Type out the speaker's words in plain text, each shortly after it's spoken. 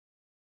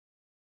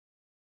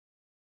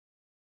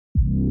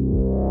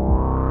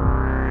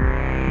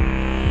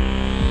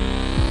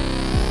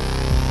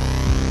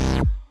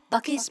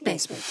Bucky's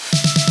Basement.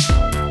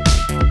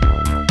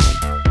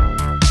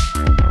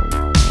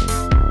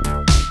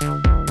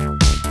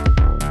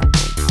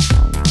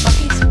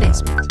 Bucky's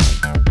Basement.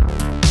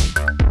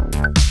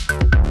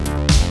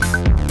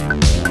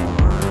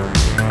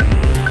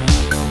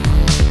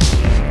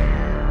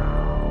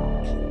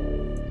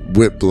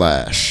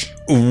 Whiplash.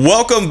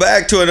 Welcome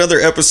back to another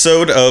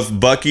episode of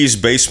Bucky's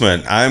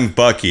Basement. I'm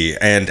Bucky,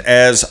 and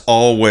as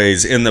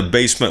always, in the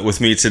basement with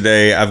me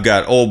today, I've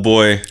got Old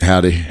Boy.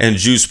 Howdy. And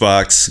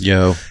Juicebox.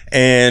 Yo.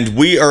 And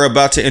we are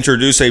about to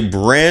introduce a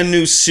brand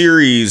new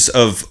series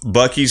of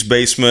Bucky's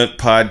Basement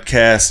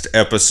podcast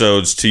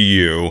episodes to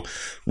you.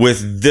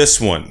 With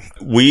this one,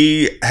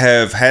 we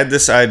have had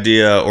this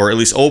idea, or at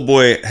least Old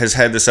Boy has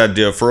had this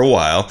idea for a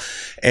while.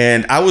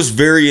 And I was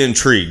very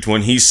intrigued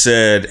when he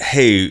said,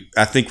 hey,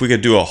 I think we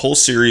could do a whole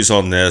series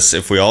on this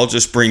if we all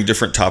just bring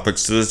different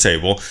topics to the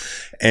table.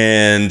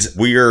 And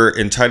we are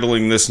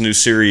entitling this new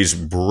series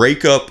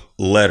Breakup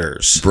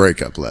Letters.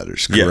 Breakup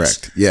letters,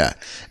 correct. Yes. Yeah.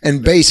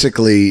 And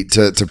basically,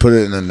 to put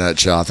it in a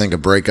nutshell, I think a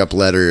breakup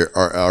letter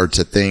are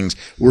to things.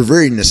 We're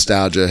very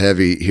nostalgia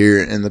heavy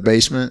here in the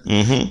basement,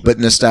 but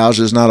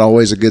nostalgia is not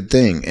always a good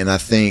thing. And I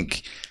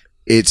think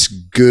it's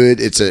good.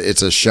 It's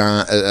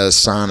a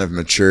sign of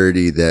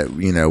maturity that,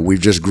 you know,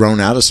 we've just grown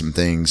out of some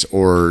things,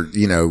 or,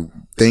 you know,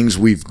 things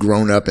we've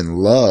grown up and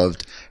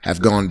loved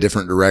have gone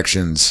different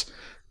directions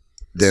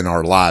than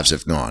our lives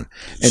have gone.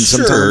 And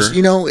sometimes,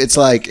 you know, it's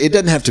like, it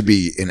doesn't have to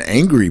be an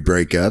angry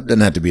breakup,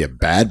 doesn't have to be a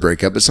bad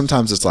breakup, but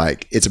sometimes it's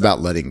like, it's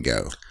about letting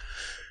go.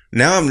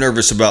 Now I'm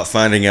nervous about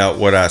finding out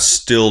what I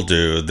still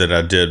do that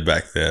I did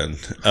back then,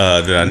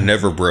 that I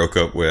never broke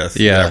up with.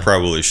 Yeah. That I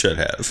probably should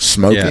have.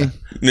 Smoking?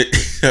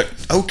 Yeah.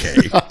 Okay.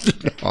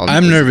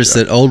 I'm nervous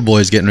that Old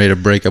Boy's getting ready to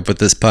break up with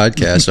this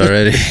podcast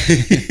already.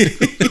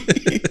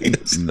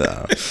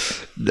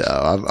 No,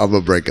 I'm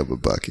gonna break up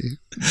with Bucky.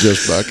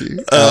 Just Bucky.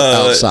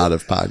 Outside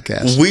of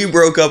podcasts. We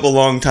broke up a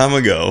long time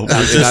ago.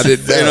 I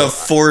didn't know. In a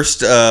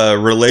forced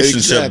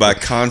relationship by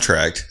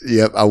contract.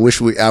 Yep. I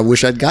wish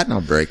I'd gotten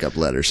a breakup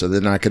letter so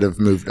then I could have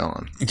moved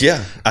on.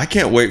 Yeah. I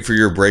can't wait for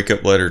your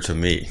breakup letter to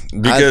me.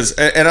 Because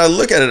and I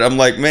look at it, I'm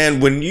like, man,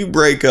 when you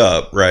break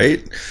up,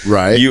 right?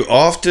 Right. You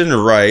often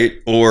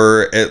write,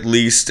 or at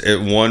least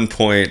at one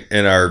point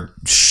in our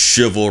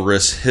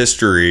chivalrous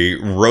history,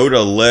 wrote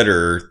a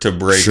letter to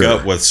break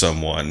up with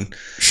someone.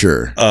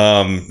 Sure.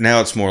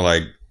 Now it's more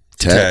like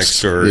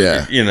text or,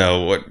 you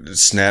know, what,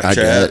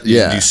 Snapchat?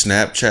 Yeah. You do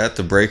Snapchat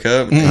to break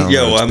up?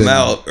 Yo, I'm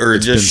out. Or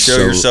just show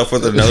yourself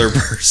with another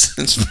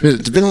person.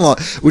 It's been a long,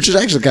 which is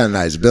actually kind of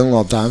nice. It's been a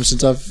long time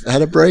since I've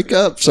had a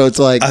breakup. So it's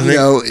like,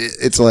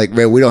 it's like,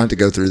 man, we don't have to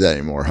go through that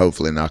anymore.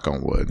 Hopefully, knock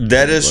on wood.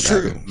 That is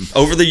true.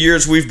 Over the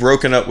years, we've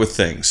broken up with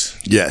things.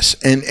 Yes.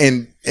 And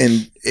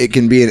it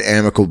can be an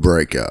amicable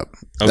breakup.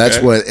 Okay.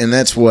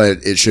 That's what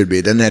it should be.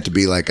 It doesn't have to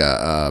be like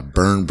a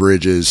burn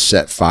bridges,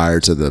 set fire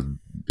to the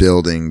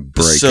building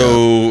breakup.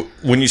 So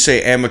when you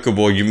say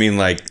amicable, you mean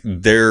like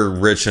they're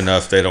rich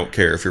enough they don't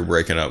care if you're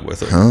breaking up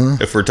with them? Huh?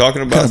 If we're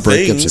talking about what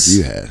kind of things,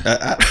 breakups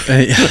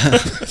have you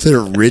had?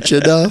 They're rich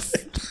enough.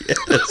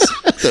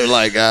 Yes. They're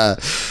like,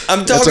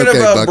 I'm talking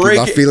about Bucky.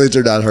 My feelings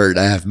are not hurt.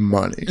 I have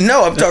money.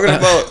 No, I'm talking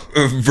about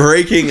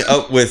breaking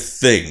up with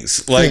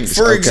things. Like,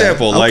 for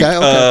example,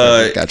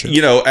 gotcha.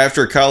 You know,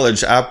 after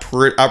college, I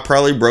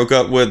probably broke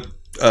up with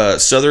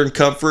Southern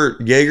Comfort,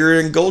 Jaeger,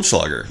 and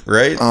Goldschlager,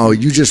 right? Oh,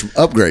 you just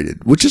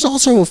upgraded, which is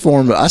also a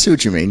form of, I see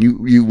what you mean.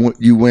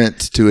 You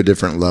went to a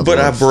different level. But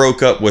I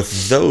broke up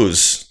with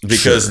those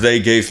because they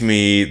gave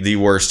me the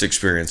worst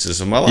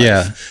experiences of my life.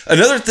 Yeah.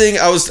 Another thing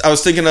I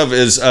was thinking of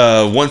is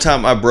one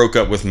time I broke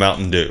up with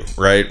Mountain Dew,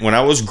 right? When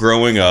I was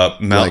growing up,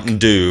 Mountain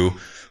Dew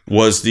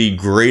was the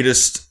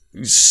greatest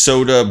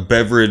soda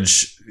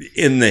beverage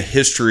in the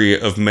history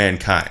of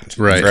mankind.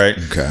 Right.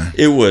 Okay.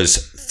 It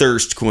was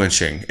thirst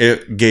quenching.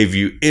 It gave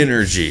you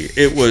energy.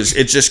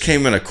 It just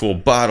came in a cool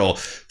bottle.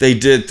 They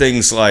did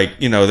things like,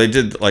 you know, they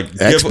did like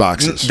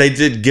Xboxes. They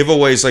did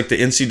giveaways like the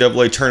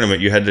NCAA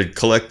tournament. You had to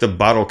collect the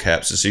bottle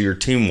caps to see who your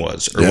team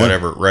was or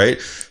whatever, right?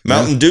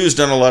 Mountain Dew's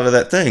done a lot of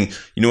that thing.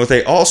 You know what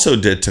they also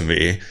did to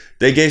me?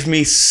 They gave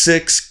me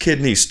 6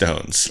 kidney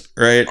stones,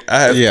 right?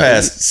 I have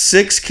passed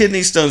 6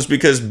 kidney stones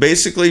because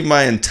basically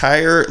my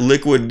entire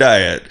liquid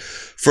diet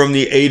from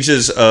the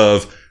ages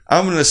of,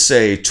 I'm going to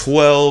say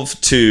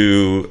 12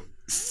 to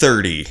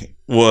 30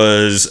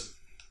 was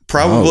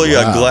probably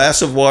a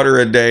glass of water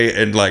a day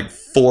and like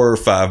 4 or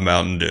 5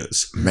 Mountain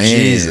Dews. Man.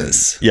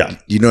 Jesus. Yeah.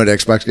 You know what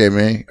Xbox gave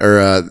me?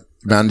 Or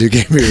Mountain Dew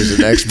gave me was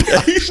an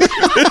Xbox.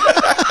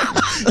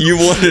 You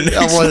wanted an Xbox?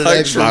 I wanted an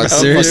Xbox.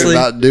 Seriously?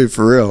 Mountain Dew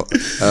for real.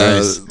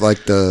 Nice.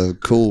 Like the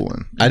cool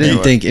one. I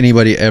didn't think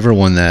anybody ever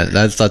won that.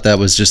 I thought that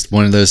was just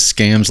one of those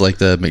scams like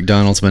the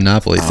McDonald's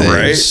Monopoly thing.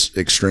 I was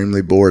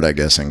extremely bored, I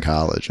guess, in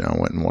college, and I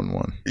went and won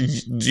one.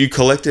 You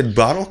collected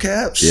bottle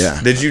caps?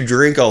 Yeah. Did you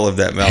drink all of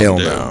that Mountain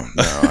Dew? Hell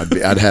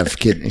no. I'd have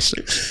kidney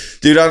stones.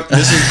 Dude,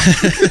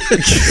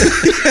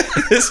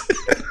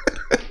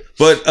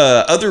 But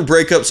other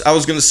breakups, I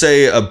was going to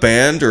say a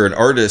band or an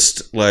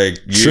artist like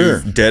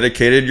you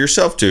dedicated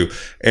yourself to,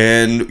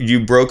 and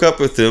you broke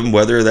up with them,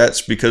 whether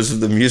that's because of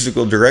the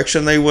musical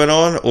direction they went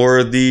on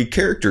or the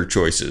character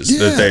choices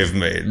that they've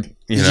made.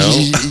 You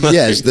know,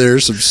 yes,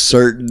 there's some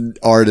certain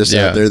artists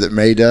out there that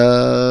made,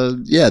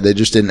 they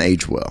just didn't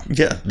age well.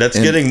 Yeah, that's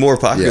getting more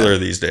popular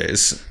these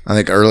days. I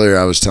think earlier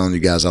I was telling you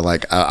guys,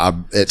 I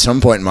at some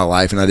point in my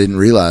life, and I didn't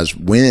realize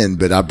when,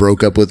 but I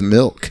broke up with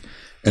milk.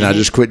 And I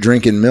just quit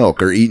drinking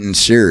milk or eating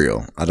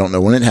cereal. I don't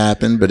know when it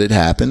happened, but it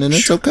happened, and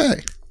it's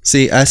okay.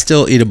 See, I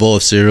still eat a bowl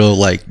of cereal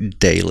like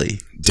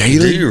daily.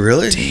 Daily? Do you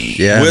really?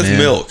 Yeah, with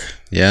milk.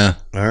 Yeah.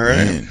 All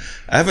right. Man.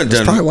 I haven't That's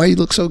done. probably why you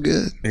look so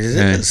good. It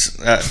is.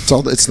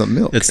 It's the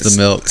milk. It's the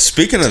milk.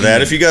 Speaking of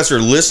that, if you guys are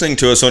listening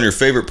to us on your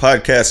favorite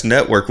podcast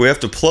network, we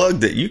have to plug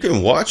that you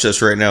can watch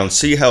us right now and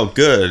see how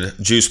good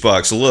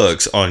Juicebox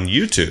looks on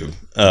YouTube.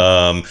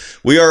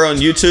 We are on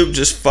YouTube.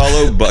 Just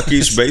follow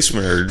Bucky's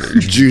Basement or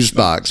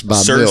Juicebox by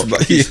search milk.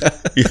 Bucky's.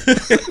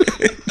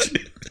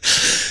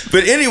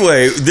 But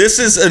anyway, this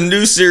is a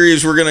new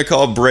series we're going to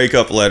call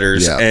Breakup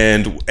Letters. Yeah.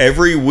 And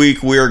every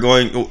week we are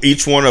going,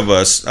 each one of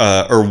us,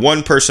 or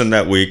one person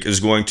that week is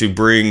going to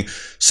bring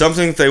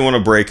something that they want to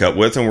break up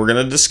with, and we're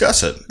going to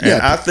discuss it.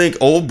 And I think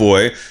Old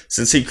Boy,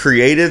 since he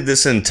created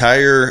this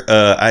entire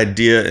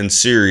idea and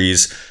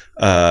series,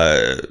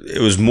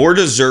 it was more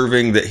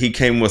deserving that he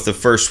came with the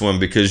first one,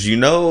 because you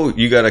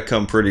got to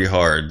come pretty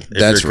hard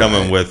if you're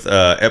coming with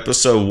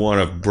episode 1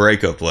 of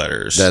Breakup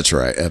Letters. That's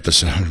right.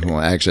 Episode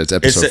 1. Actually, it's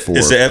episode 4.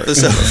 It's the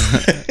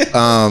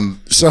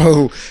episode.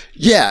 So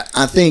yeah,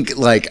 I think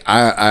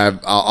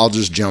I'll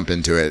just jump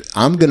into it.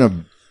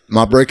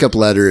 My breakup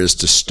letter is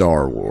to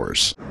Star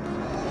Wars.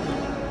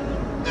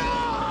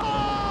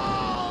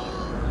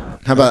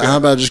 How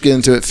about just get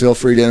into it? Feel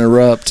free to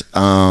interrupt.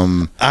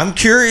 I'm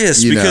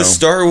curious because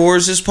Star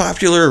Wars is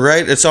popular,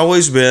 right? It's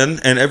always been,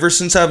 and ever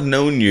since I've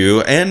known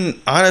you, and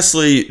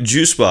honestly,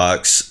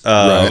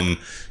 Juicebox,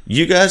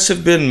 you guys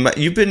have been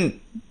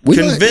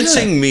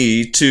convincing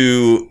me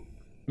to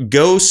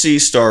go see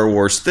Star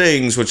Wars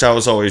things, which I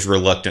was always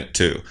reluctant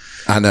to.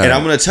 I know, and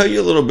I'm going to tell you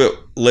a little bit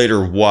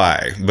later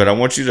why, but I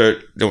want you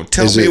to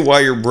tell me why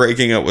you're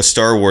breaking up with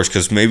Star Wars,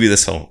 because maybe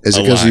this will. Is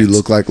it because you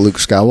look like Luke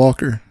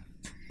Skywalker?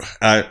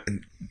 I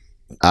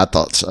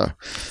thought so.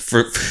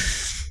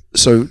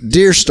 So,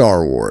 dear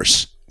Star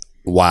Wars,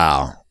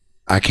 wow.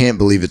 I can't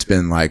believe it's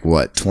been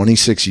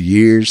 26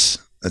 years?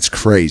 That's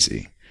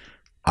crazy.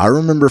 I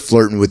remember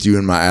flirting with you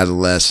in my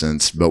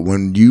adolescence, but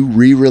when you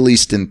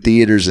re-released in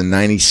theaters in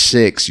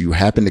 96, you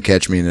happened to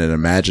catch me in an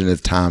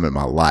imaginative time in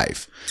my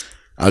life.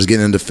 I was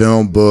getting into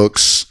film,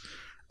 books,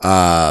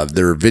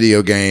 there were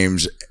video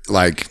games,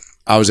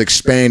 I was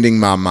expanding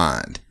my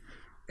mind.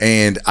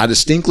 And I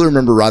distinctly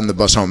remember riding the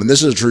bus home. And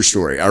this is a true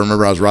story. I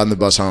remember I was riding the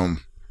bus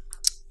home,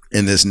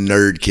 and this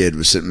nerd kid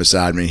was sitting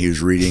beside me. He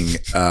was reading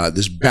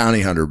this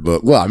bounty hunter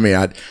book. Well, I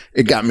mean,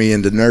 it got me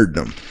into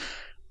nerddom.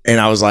 And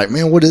I was like,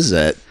 man, what is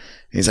that? And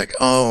he's like,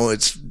 oh,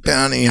 it's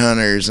bounty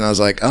hunters. And I was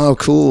like, oh,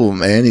 cool,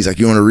 man. He's like,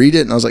 you want to read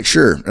it? And I was like,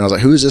 sure. And I was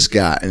like, who is this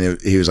guy? And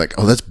he was like,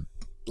 oh, that's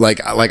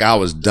I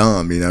was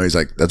dumb, He's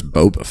like, that's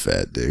Boba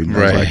Fett, dude. And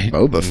I was like,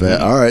 Boba Fett.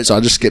 All right, so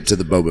I just skipped to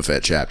the Boba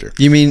Fett chapter.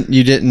 You mean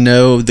you didn't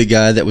know the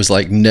guy that was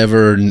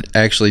never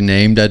actually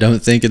named? I don't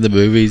think in the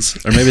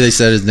movies, or maybe they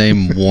said his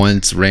name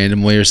once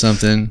randomly or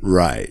something.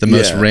 Right, the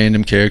most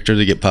random character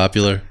to get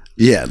popular.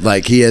 Yeah,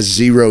 he has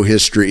zero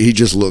history. He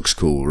just looks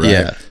cool, right?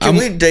 Yeah. Can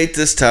we date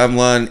this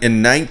timeline?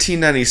 In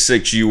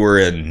 1996, you were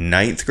in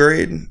 9th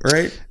grade,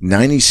 right?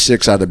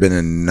 96, I'd have been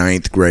in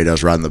 9th grade. I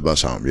was riding the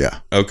bus home, yeah.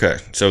 Okay,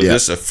 so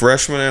this is a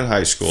freshman in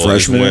high school.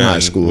 Freshman in high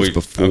school is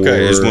before...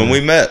 Okay, is when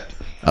we met.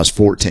 I was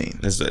 14.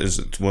 Is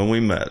it when we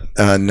met?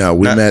 No,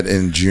 we met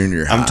in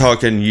junior high. I'm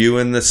talking you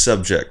and the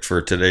subject for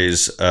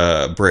today's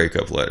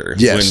breakup letter.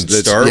 Yes. When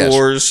Star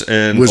Wars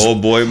and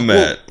Old Boy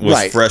met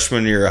was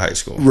freshman year of high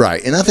school.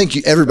 Right. And I think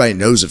everybody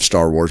knows of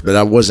Star Wars, but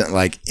I wasn't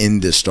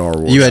into Star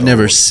Wars. You had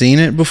never seen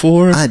it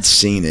before? I'd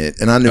seen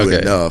it, and I knew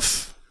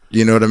enough.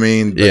 You know what I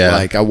mean?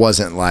 But I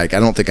wasn't I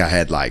don't think I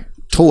had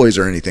toys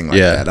or anything like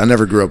that. I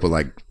never grew up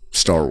with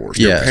Star Wars.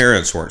 Your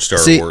parents weren't Star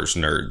Wars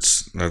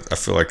nerds. I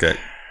feel like that.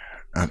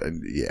 I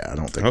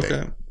don't think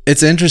they.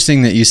 It's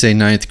interesting that you say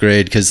 9th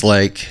grade, because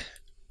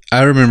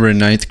I remember in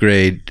 9th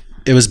grade,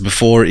 it was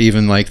before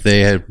even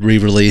they had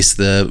re-released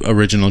the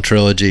original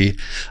trilogy.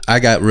 I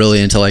got really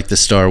into the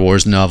Star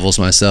Wars novels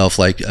myself.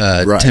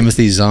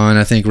 Timothy Zahn,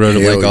 I think, wrote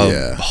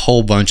a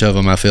whole bunch of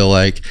them, I feel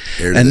like.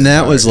 And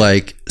that was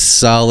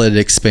solid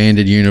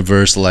expanded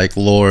universe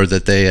lore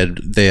that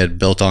they had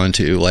built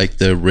onto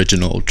the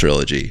original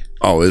trilogy.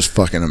 Oh, it was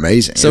fucking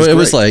amazing. So it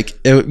was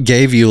it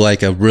gave you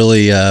a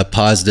really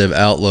positive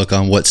outlook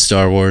on what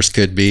Star Wars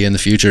could be in the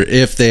future.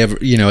 If they ever,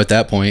 at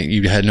that point,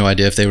 you had no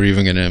idea if they were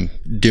even going to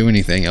do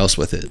anything else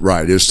with it.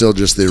 Right. It was still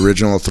just the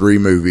original 3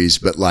 movies,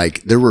 but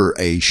there were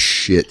a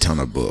shit ton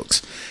of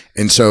books.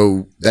 And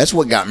so that's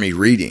what got me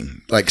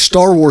reading.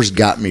 Star Wars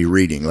got me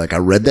reading. I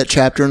read that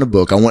chapter in a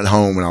book. I went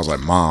home and I was like,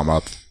 Mom,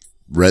 I've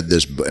read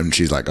this book. And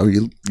she's like, oh,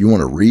 you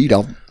want to read?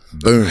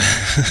 Boom.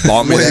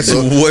 Bought me that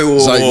book. Wait,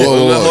 It's like,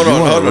 hold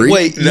on.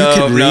 Wait, you No,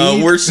 could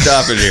read? we're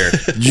stopping here.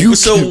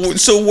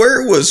 So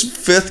where was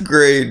 5th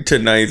grade to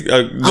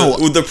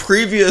 9th? The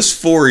previous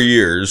 4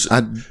 years, I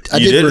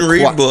you didn't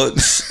read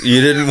books.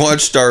 You didn't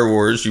watch Star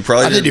Wars. You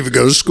probably I didn't even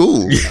go to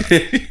school.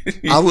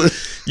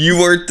 You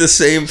weren't the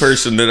same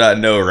person that I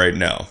know right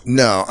now.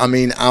 No, I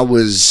mean,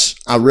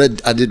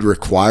 I did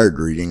required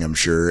reading, I'm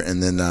sure.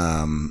 And then,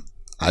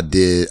 I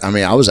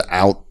was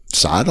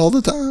outside all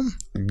the time.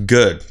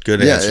 Good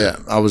answer. Yeah.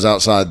 I was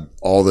outside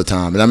all the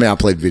time. And I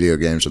played video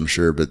games, I'm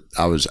sure, but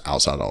I was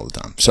outside all the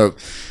time. So,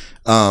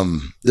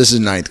 this is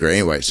 9th grade.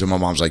 Anyway, so my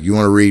mom's like, you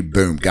want to read?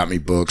 Boom. Got me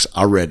books.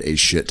 I read a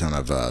shit ton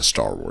of,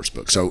 Star Wars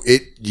books. So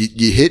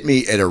you hit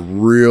me at a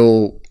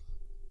real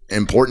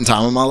important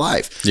time in my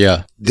life.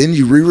 Yeah. Then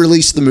you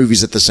re-release the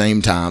movies at the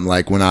same time.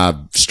 Like when I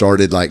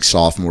started like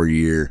sophomore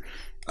year,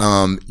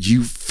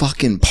 you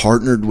fucking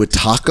partnered with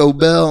Taco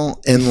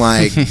Bell and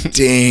like,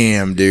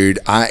 damn, dude,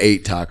 I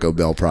ate Taco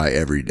Bell probably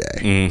every day.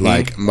 Mm-hmm.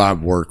 Like my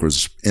work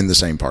was in the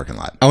same parking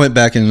lot. I went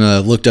back and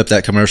looked up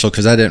that commercial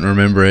because I didn't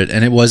remember it.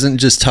 And it wasn't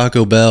just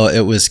Taco Bell.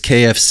 It was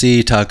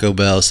KFC Taco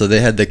Bell. So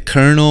they had the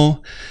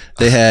Colonel.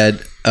 They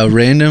had a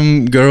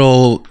random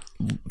girl,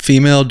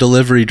 female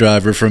delivery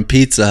driver from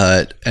Pizza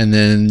Hut, and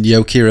then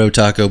Yokiro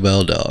Taco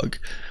Bell dog.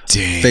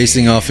 Damn.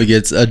 Facing off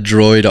against a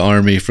droid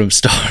army from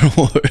Star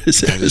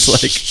Wars. It was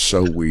like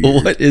so weird.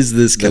 What is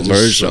this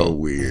commercial? So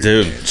weird,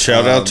 dude.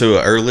 Shout out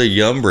to early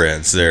Yum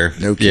Brands there.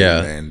 No kidding,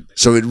 man.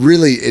 So it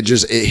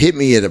hit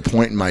me at a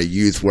point in my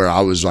youth where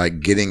I was like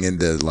getting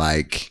into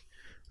like,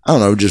 I don't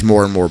know, just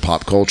more and more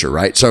pop culture,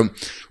 right? So,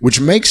 which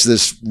makes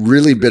this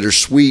really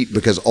bittersweet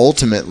because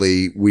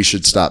ultimately we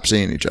should stop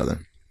seeing each other.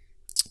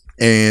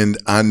 And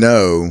I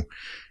know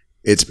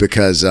it's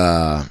because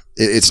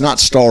it's not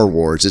Star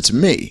Wars, it's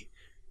me.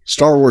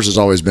 Star Wars has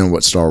always been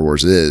what Star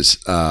Wars is.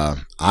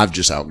 I've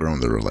just outgrown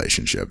the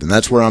relationship, and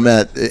that's where I'm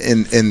at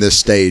in this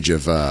stage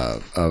of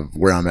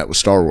where I'm at with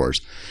Star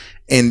Wars.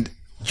 And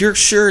you're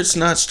sure it's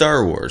not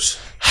Star Wars?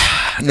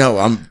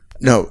 No,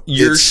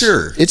 you're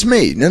sure it's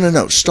me.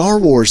 No. Star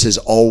Wars has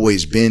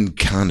always been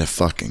kind of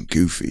fucking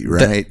goofy,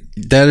 right?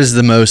 That is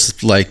the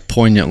most like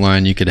poignant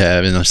line you could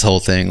have in this whole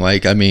thing.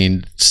 Like, I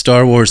mean,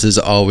 Star Wars has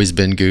always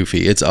been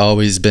goofy. It's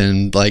always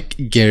been like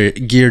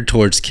geared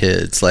towards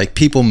kids. Like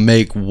people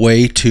make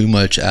way too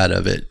much out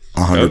of it.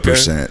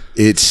 100%.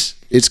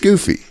 It's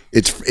goofy.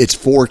 It's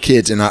for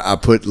kids, and I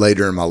put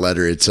later in my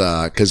letter. It's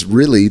because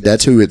really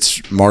that's who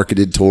it's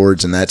marketed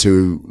towards, and that's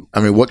who.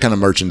 I mean, what kind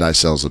of merchandise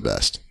sells the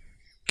best?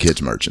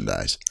 Kids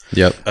merchandise.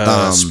 Yep.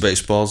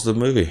 Spaceballs the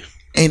movie.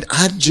 And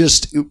I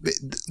just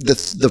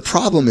the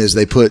problem is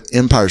they put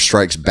Empire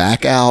Strikes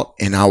Back out,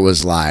 and I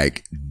was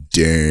like,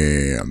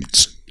 damn,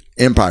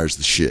 Empire's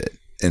the shit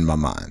in my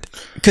mind.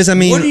 Because I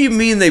mean, what do you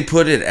mean they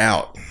put it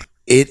out?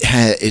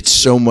 It's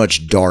so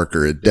much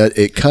darker.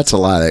 It cuts a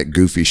lot of that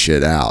goofy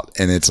shit out,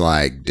 and it's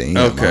like, damn,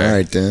 okay. All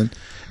right then.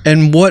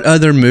 And what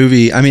other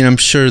movie? I mean, I'm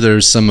sure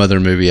there's some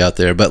other movie out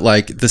there, but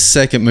like the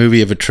second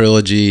movie of a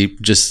trilogy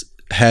just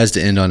has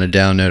to end on a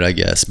down note, I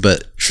guess.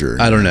 But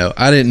sure, I don't know.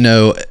 I didn't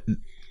know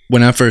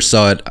when I first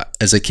saw it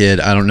as a kid.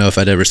 I don't know if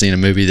I'd ever seen a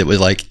movie that was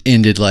like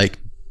ended like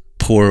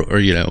poor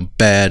or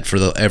bad for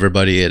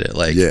everybody in it.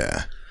 Like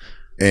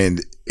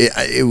and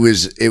it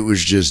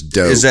was just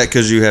dope. Is that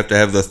because you have to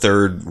have the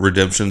third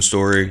redemption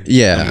story?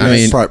 Yeah, I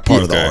mean, part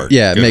of the art.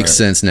 Yeah, it makes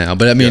sense now.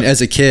 But I mean,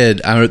 as a kid,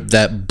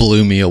 that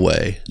blew me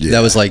away. Yeah.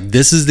 That was like,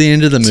 this is the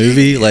end of the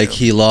movie. Damn. Like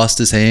he lost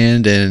his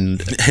hand and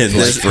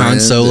like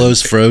Han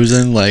Solo's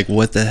frozen. Like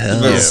what the hell?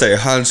 I was about to say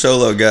Han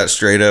Solo got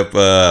straight up.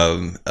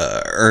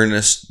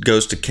 Ernest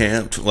goes to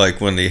camp. Like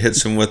when he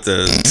hits him with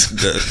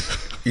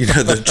the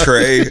the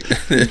tray,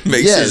 it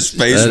makes his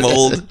face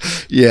mold.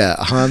 Yeah,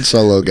 Han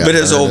Solo got, but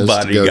his old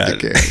body got.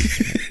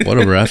 What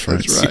a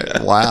reference! That's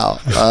right. Wow.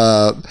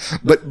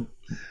 But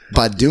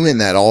by doing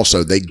that,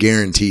 also they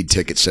guaranteed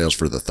ticket sales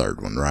for the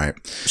third one, right?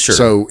 Sure.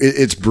 So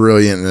it's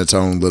brilliant in its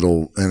own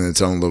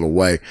little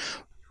way.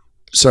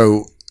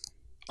 So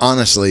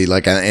honestly,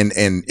 like,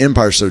 and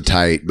Empire's so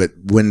tight, but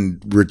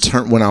when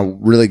I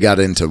really got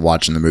into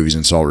watching the movies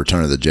and saw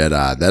Return of the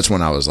Jedi, that's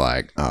when I was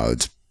like, oh,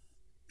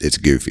 it's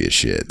goofy as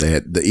shit. They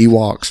had the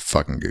Ewoks,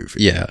 fucking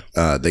goofy. Yeah.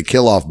 They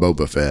kill off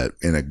Boba Fett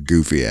in a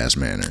goofy ass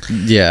manner.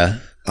 Yeah.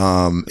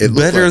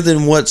 Better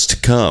than what's to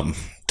come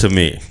to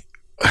me.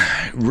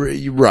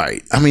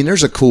 Right. I mean,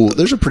 there's a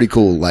pretty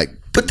cool like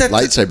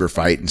lightsaber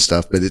fight and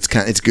stuff, but it's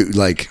good.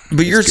 Like,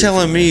 but you're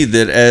telling me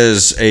that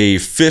as a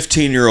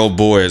 15-year-old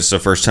boy, it's the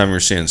first time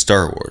you're seeing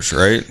Star Wars,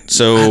 right?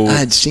 So I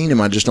had seen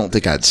him. I just don't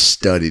think I'd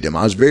studied him.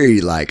 I was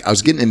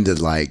getting into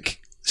like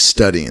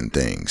studying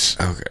things.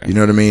 Okay. You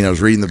know what I mean? I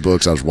was reading the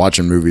books. I was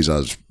watching movies. I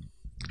was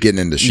getting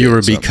into shit. You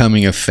were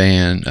becoming a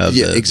fan of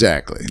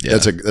exactly. Yeah.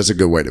 That's a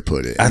good way to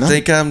put it. I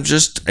think I'm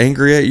just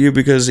angry at you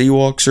because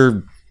Ewoks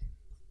are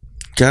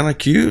kind of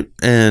cute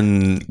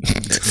and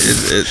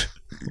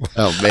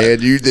Oh man,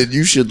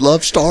 you should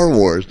love Star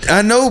Wars.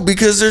 I know,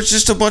 because there's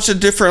just a bunch of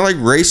different like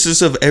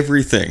races of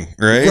everything,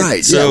 right?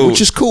 Right, So yeah,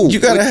 which is cool. You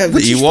gotta have the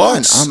Which is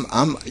Ewoks.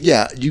 fine.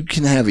 Yeah, you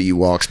can have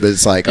Ewoks, but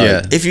it's like,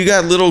 Yeah. If you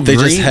got little They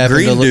just green happen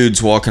to look-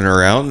 dudes walking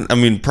around, I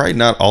mean, probably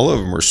not all of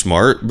them are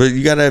smart, but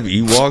you gotta have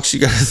Ewoks. You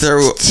gotta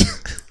throw.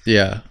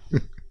 Yeah.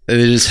 They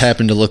just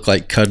happen to look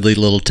like cuddly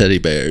little teddy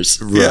bears.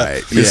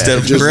 right, Instead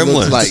of it just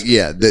looks gremlins.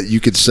 like that you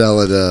could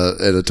sell at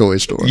a toy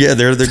store. Yeah,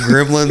 they're the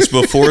gremlins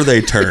before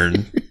they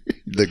turn.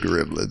 The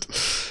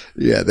gremlins.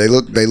 Yeah, they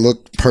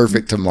look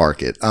perfect to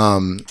market.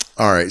 All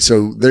right,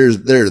 so there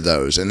are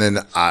those, and then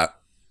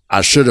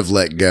I should have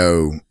let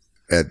go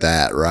at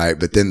that, right?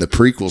 But then the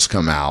prequels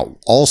come out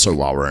also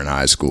while we're in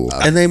high school,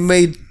 And they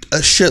made a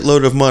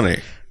shitload of money.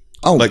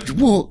 oh, like-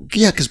 well,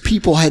 yeah, because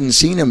people hadn't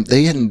seen them.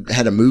 They hadn't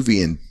had a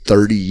movie in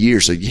 30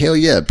 years, so hell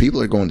yeah,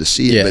 people are going to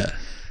see it. Yeah. But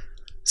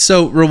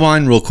So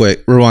rewind real quick.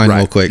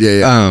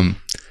 Yeah.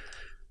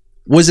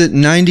 Was it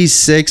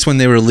 96 when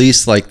they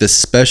released like the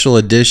special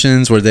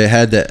editions where they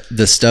had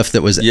the stuff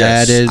that was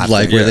Yes, added, I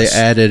like think, where yes. they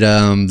added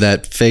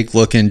that fake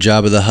looking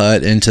Jabba the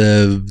Hutt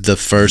into the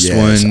first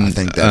yes, one? I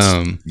think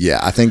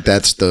that's I think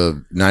that's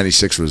the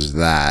 96 was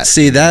that.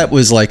 See, that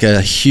was like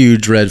a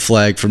huge red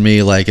flag for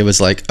me. Like it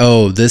was like,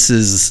 oh, this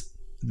is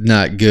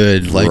not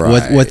good. Like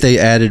Right. what they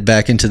added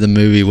back into the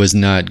movie was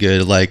not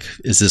good. Like,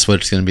 is this what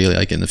it's going to be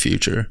like in the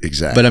future?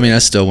 Exactly. But I mean, I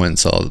still went and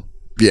saw.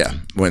 Yeah,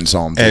 went and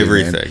saw them too, man.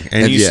 Everything.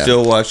 And you yeah,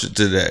 still watch it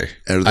today.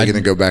 are they going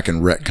to go back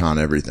and retcon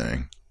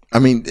everything? I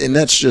mean, and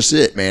that's just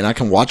it, man. I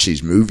can watch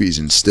these movies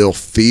and still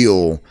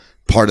feel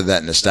part of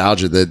that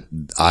nostalgia that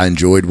I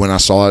enjoyed when I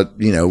saw it,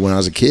 when I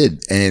was a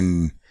kid.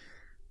 And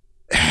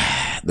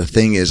the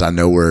thing is, I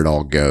know where it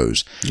all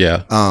goes.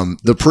 Yeah.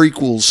 The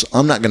prequels,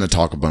 I'm not going to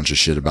talk a bunch of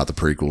shit about the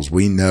prequels.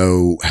 We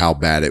know how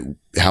bad it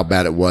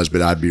was,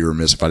 but I'd be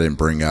remiss if I didn't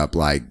bring up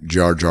like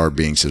Jar Jar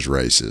Binks is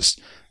racist.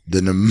 The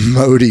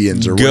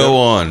Nemodians are Go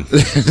on.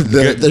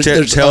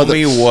 Tell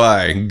me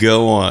why.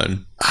 Go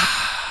on.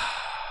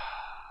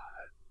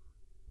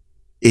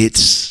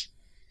 It's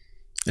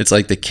It's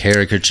like the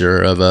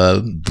caricature of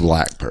a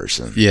black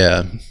person.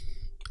 yeah.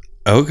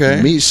 Okay.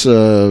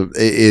 Misa,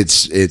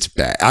 it's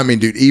bad. I mean,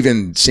 dude,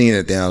 even seeing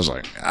it then, I was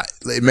like,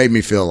 it made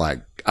me feel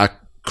like I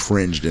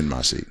cringed in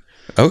my seat.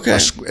 Okay.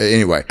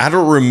 Anyway, I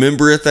don't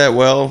remember it that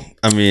well.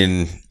 I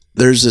mean,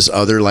 there's this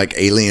other like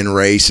alien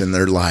race, and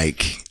they're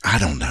like, I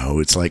don't know,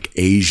 it's like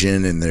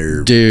Asian, and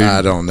they're, Dude.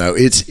 I don't know,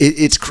 it's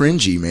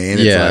cringy, man.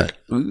 It's Yeah. like,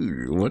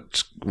 ooh,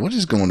 what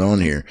is going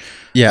on here?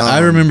 Yeah, I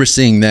remember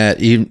seeing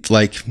that. Even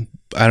like,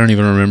 I don't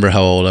even remember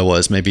how old I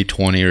was, maybe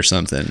 20 or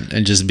something,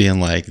 and just being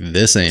like,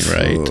 "This ain't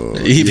right."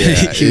 Even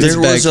yeah, kids there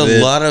was back a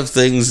then- lot of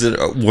things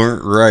that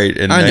weren't right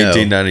in I know.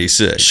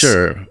 1996.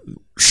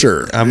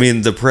 Sure, I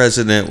mean, the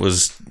president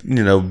was,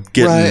 getting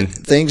Right?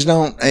 Things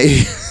don't.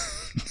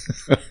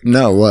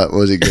 No, what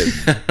was he getting?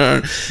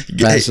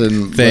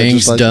 Passing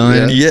things legislation?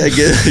 done. Yeah. Yeah,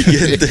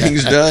 get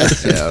things done.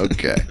 Yeah,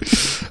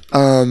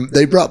 okay.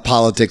 They brought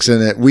politics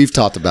in it. We've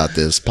talked about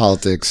this.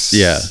 Politics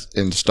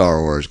in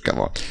Star Wars. Come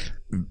on.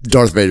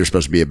 Darth Vader's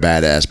supposed to be a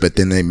badass, but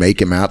then they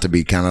make him out to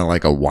be kind of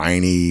like a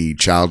whiny,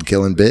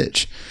 child-killing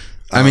bitch.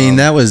 I mean,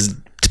 that was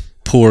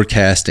poor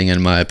casting,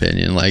 in my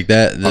opinion. Like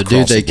that, the dude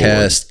Across they the board.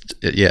 cast,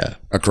 yeah.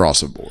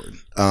 Across the board.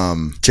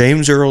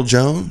 James Earl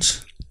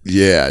Jones?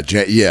 Yeah.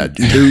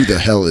 Who the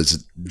hell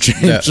is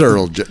James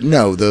Earl?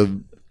 No,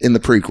 in the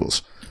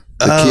prequels.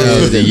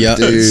 Oh, the young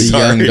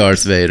Sorry.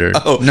 Darth Vader.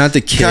 Oh, Not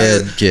the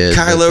kid.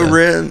 Kylo but the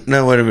Ren?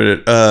 No, wait a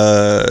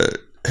minute.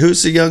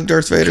 Who's the young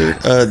Darth Vader?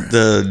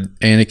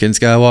 Anakin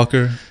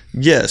Skywalker.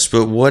 Yes,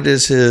 but what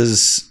is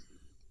his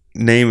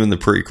name in the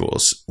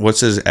prequels? What's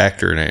his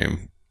actor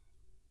name?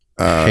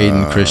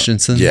 Hayden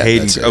Christensen. Yeah,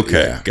 Hayden. that's it,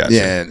 Okay, yeah. gotcha.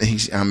 Yeah, and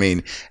he's. I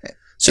mean,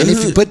 So and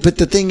who- but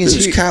the thing is,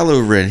 Who's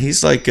Kylo Ren?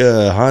 He's like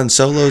Han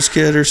Solo's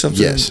kid or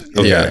something? Yes.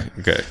 Okay. Yeah.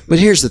 Okay. but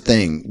here's the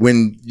thing: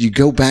 when you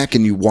go back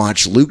and you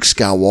watch Luke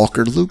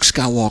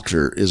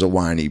Skywalker is a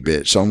whiny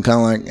bitch. So I'm kind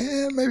of like,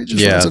 maybe it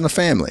just runs in the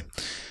family.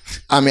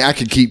 I mean, I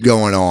could keep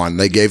going on.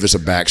 They gave us a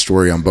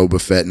backstory on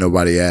Boba Fett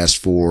nobody asked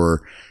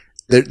for.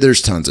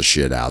 There's tons of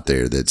shit out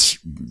there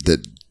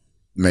that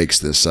makes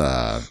this.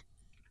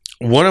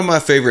 One of my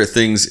favorite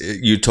things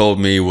you told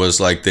me was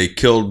like they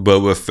killed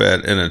Boba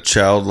Fett in a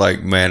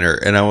childlike manner,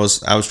 and I was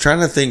trying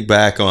to think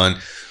back on,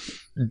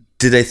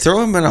 did they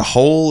throw him in a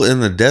hole in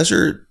the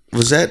desert?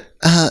 Was that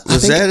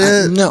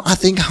it? No, I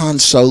think Han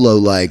Solo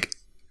like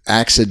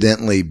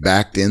accidentally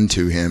backed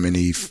into him, and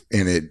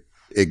it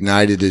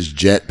ignited his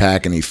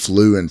jetpack, and he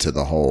flew into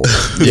the hole.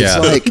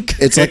 Yeah.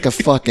 It's like a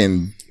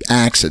fucking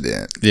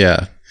accident.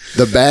 Yeah.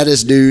 The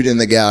baddest dude in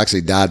the galaxy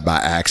died by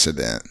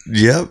accident.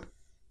 Yep.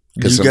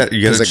 You 'Cause got to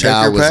 'cause a check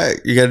guy your was- pack.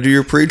 You got to do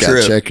your Got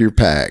pre-trip. to check your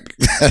pack.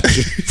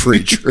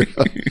 Pre-trip.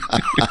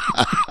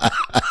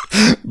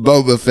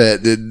 Boba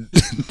Fett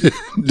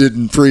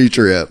didn't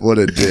pre-trip. What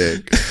a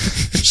dick.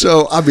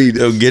 So I mean,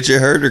 They'll get you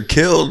hurt or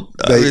killed.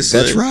 Obviously.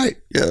 that's right.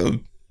 Yeah.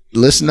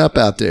 Listen up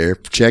out there.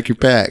 Check your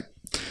pack.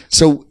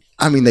 So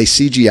I mean, they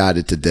CGI'd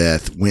it to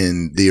death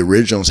when the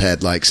originals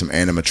had like some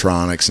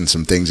animatronics and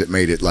some things that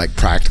made it like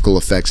practical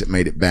effects that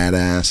made it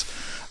badass.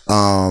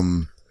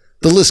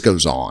 The list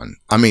goes on.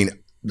 I mean,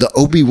 the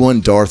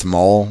Obi-Wan Darth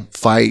Maul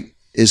fight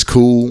is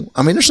cool.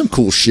 I mean, there's some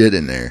cool shit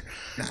in there.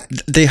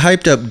 They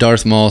hyped up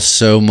Darth Maul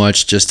so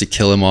much just to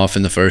kill him off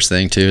in the first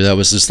thing too. That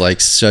was just like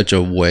such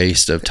a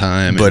waste of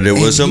time. But it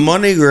was a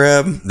money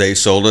grab. They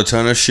sold a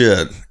ton of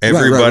shit.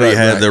 Everybody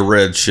had the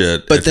red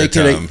shit. But they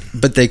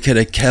could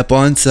have kept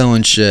on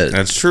selling shit.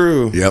 That's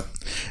true. Yep.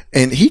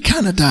 And he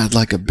kind of died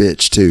like a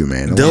bitch too,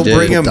 man. They'll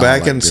bring him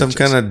back in some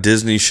kind of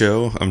Disney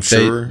show, I'm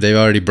sure. They've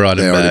already brought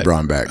him back. They already brought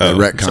him back. They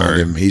retconned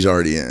him. He's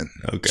already in.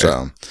 Okay.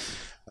 So,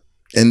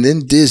 and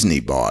then Disney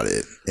bought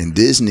it, and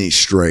Disney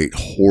straight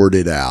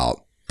hoarded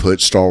out,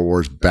 put Star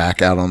Wars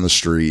back out on the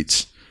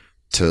streets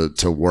to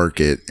work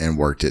it, and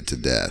worked it to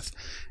death.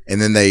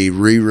 And then they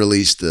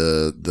re-released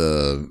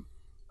the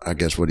I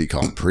guess, what do you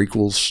call them,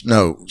 prequels?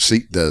 No,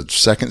 the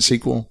second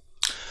sequel.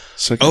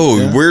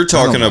 We're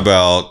talking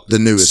about the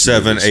newest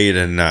 7, movies. 8,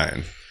 and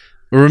 9.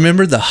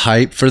 Remember the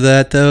hype for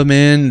that though,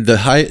 man?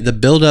 The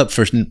build up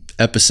for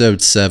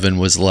episode 7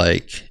 was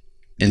like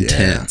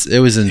intense. It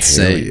was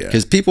insane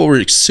because people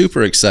were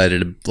super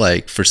excited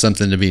like for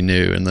something to be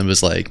new, and it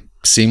was like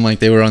seemed like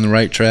they were on the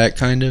right track,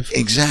 kind of.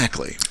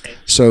 Exactly.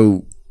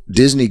 So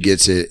Disney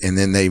gets it, and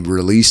then they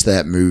release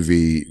that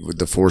movie with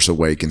The Force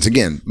Awakens.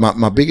 Again,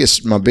 my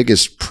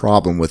biggest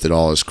problem with it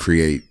all is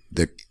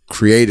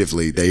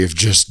creatively they have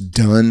just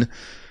done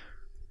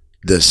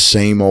the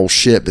same old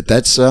shit. But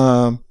that's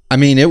I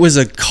mean, it was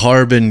a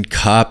carbon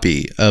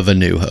copy of A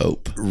New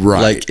Hope.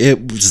 Right. Like,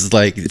 it was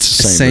like it's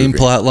the same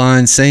plot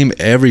line, same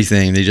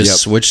everything. They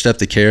just switched up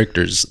the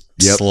characters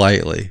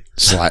slightly.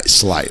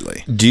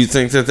 Slightly. Do you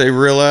think that they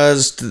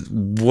realized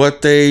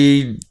what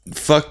they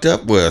fucked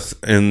up with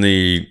in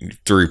the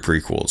 3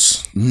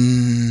 prequels?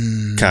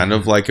 Kind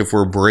of like if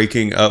we're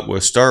breaking up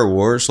with Star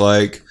Wars,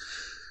 like,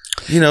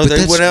 you know,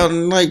 they went out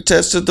and like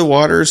tested the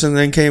waters and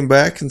then came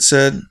back and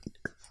said...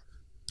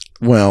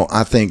 Well,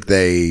 I think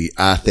they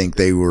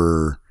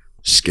were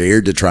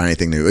scared to try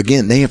anything new.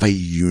 Again, they have a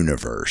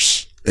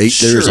universe.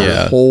 There's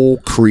a whole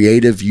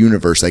creative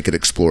universe they could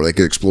explore. They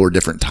could explore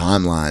different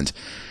timelines.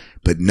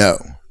 But no,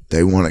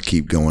 they want to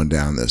keep going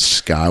down the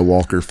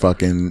Skywalker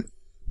fucking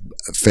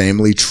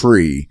family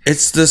tree.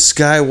 It's the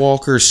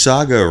Skywalker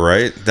saga,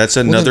 right? That's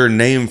another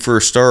name for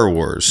Star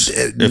Wars,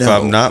 if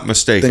I'm not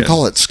mistaken. They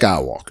call it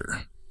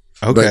Skywalker.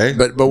 Okay,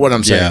 but what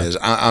I'm saying is,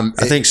 I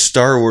think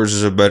Star Wars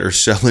is a better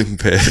selling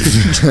pitch.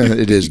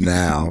 It is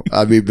now.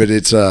 I mean, but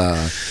it's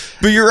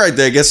But you're right.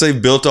 I guess they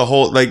built a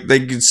whole, like,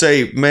 they could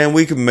say, man,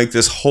 we can make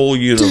this whole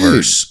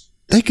universe. Dude,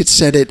 they could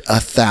set it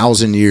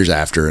 1,000 years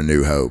after A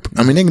New Hope.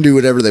 I mean, they can do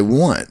whatever they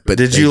want. But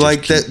did you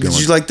like that? Did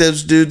you like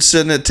those dudes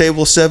sitting at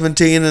table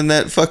 17 in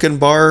that fucking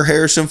bar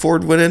Harrison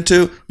Ford went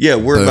into? Yeah,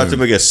 we're about to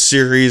make a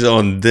series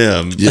on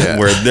them,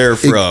 where they're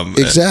from.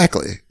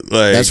 Exactly.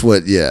 Like, that's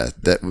what. Yeah,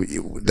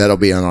 that'll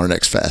be on our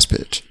next fast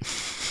pitch.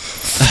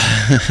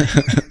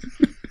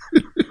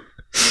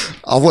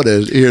 I want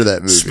to hear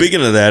that movie.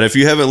 Speaking of that, if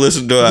you haven't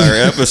listened to our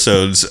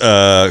episodes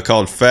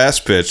called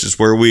Fast Pitch, it's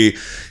where we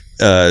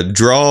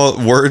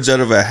draw words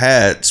out of a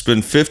hat,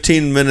 spend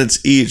 15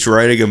 minutes each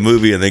writing a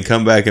movie, and then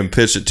come back and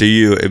pitch it to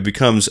you. It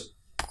becomes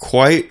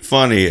quite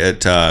funny at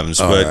times,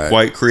 but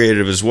quite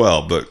creative as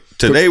well. But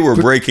today we're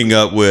breaking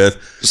up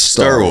with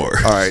Star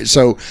Wars. All right,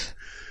 so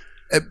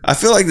I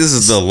feel like this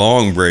is the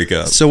long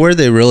breakup. So where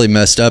they really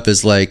messed up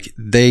is like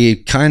they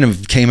kind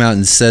of came out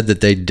and said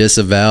that they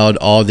disavowed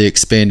all the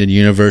expanded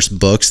universe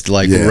books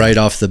right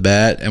off the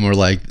bat, and were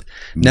like,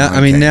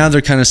 now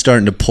they're kind of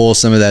starting to pull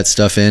some of that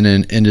stuff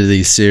into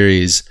these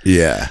series.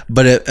 Yeah,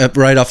 but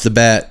right off the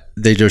bat,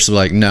 they just were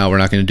like, no, we're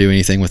not going to do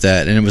anything with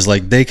that. And it was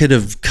like they could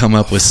have come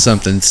up with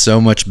something so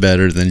much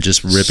better than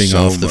just ripping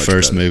off the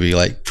first movie,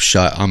 like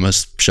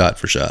almost shot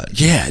for shot.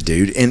 Yeah,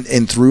 dude.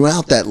 And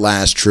throughout that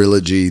last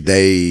trilogy,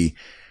 they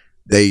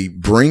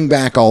bring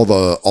back all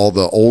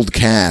the old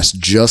cast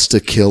just to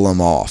kill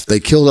them off. They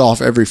killed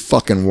off every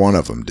fucking one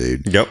of them,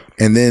 dude. Yep.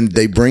 And then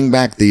they bring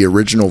back the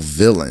original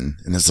villain,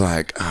 and it's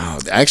like, oh,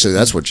 actually,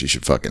 that's what you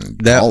should fucking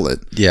call it.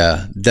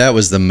 Yeah, that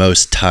was the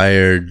most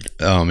tired.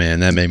 Oh man,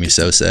 that made me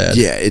so sad.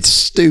 Yeah, it's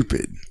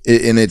stupid,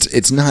 and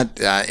it's not.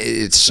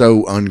 It's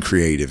so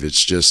uncreative.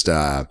 It's just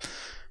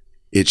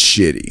it's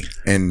shitty.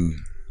 And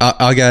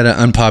I got an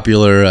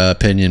unpopular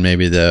opinion,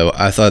 maybe, though.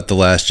 I thought The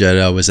Last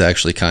Jedi was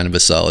actually kind of a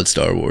solid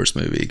Star Wars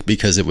movie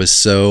because it was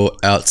so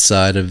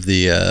outside of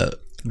the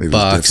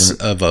box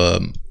of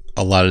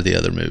a lot of the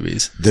other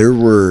movies. There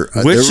were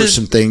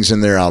some things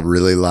in there I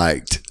really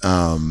liked.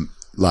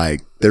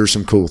 Like there were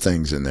some cool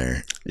things in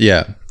there.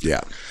 Yeah.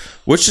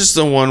 Which is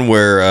the one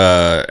where,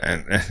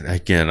 and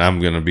again, I'm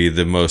going to be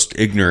the most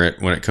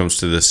ignorant when it comes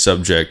to this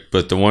subject,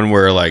 but the one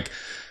where like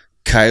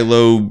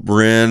Kylo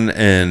Ren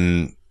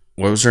and...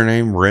 What was her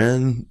name?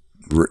 Ren?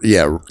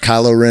 Yeah,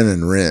 Kylo Ren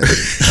and Ren.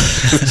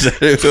 Is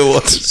that who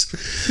it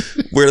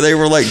was? Where they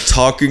were like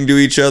talking to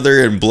each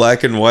other in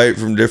black and white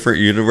from different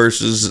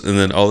universes, and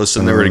then all of a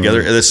sudden they were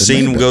together. And the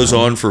scene goes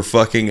on for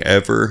fucking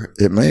ever.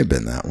 It may have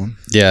been that one.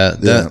 Yeah,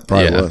 That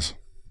probably was.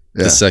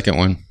 Yeah. The second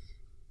one.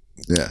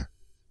 Yeah.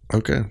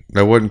 Okay,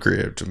 that wasn't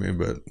creative to me,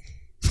 but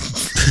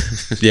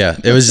Yeah,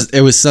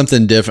 it was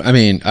something different. I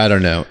mean, I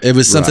don't know. It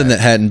was something that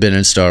hadn't been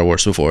in Star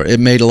Wars before. It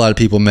made a lot of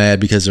people mad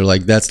because they're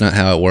like, that's not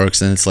how it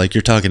works. And it's like,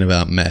 you're talking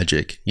about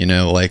magic, you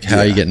know, like how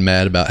are you getting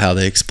mad about how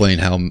they explain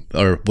how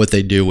or what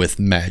they do with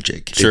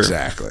magic? Sure.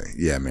 Exactly.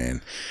 Yeah,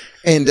 man.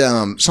 And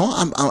so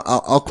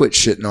I'll quit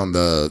shitting on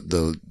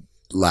the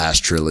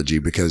last trilogy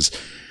because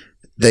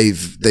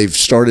they've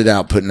started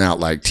out putting out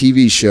like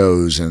TV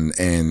shows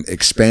and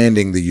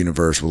expanding the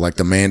universe with like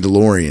the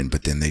Mandalorian,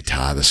 but then they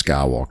tie the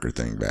Skywalker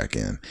thing back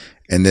in.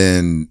 And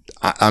then,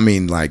 I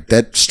mean, like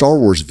that Star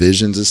Wars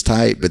Visions is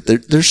tight, but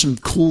there's some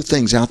cool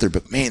things out there,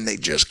 but man, they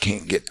just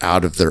can't get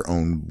out of their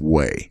own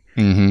way.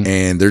 Mm-hmm.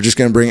 And they're just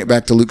going to bring it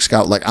back to Luke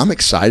Skywalker. Like I'm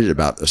excited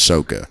about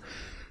Ahsoka,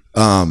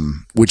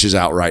 which is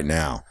out right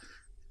now.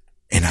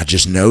 And I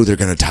just know they're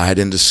going to tie it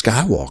into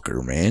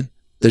Skywalker, man.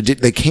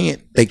 They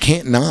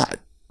can't not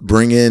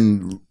bring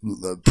in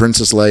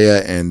Princess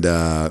Leia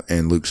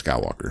and Luke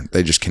Skywalker.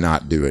 They just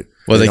cannot do it.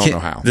 Well, they don't can't, know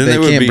how. They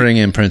can't bring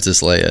in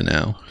Princess Leia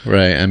now,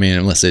 right? I mean,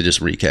 unless they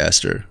just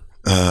recast her.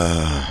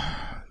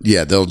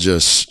 Yeah, they'll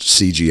just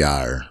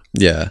CGI her.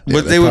 Yeah.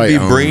 But they would be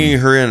bringing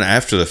her in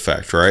after the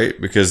fact, right?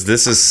 Because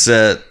this is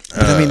set.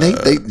 But I mean,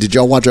 they did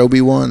y'all watch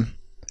Obi-Wan?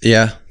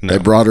 Yeah. No. They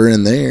brought her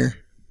in there.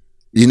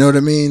 You know what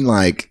I mean?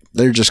 Like,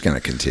 they're just going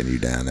to continue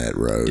down that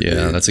road.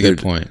 Yeah, dude. that's a good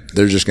point.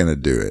 They're just going to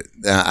do it.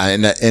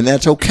 And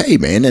that's okay,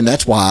 man. And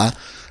that's why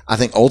I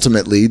think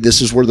ultimately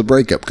this is where the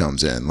breakup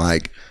comes in.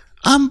 Like,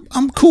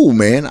 I'm cool,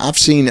 man. I've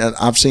seen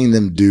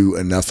them do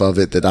enough of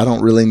it that I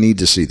don't really need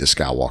to see the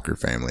Skywalker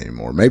family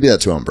anymore. Maybe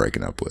that's who I'm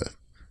breaking up with.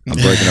 I'm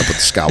breaking up with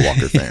the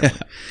Skywalker family.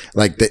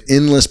 Like, the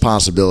endless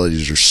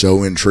possibilities are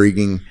so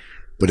intriguing.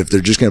 But if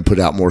they're just going to put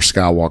out more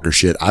Skywalker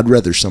shit, I'd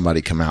rather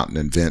somebody come out and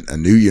invent a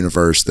new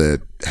universe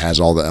that has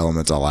all the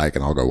elements I like,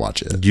 and I'll go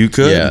watch it. You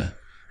could.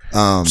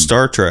 Yeah.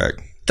 Star Trek.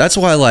 That's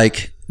why,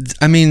 like,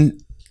 I mean,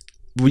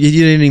 you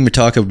didn't even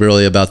talk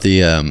really about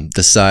the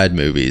side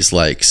movies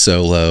like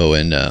Solo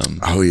and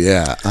oh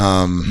yeah,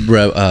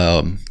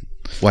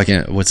 why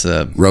can't what's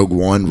the Rogue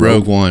One?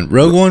 Rogue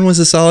One was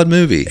a solid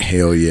movie.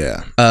 Hell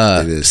yeah,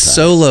 it is.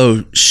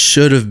 Solo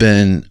should have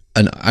been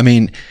I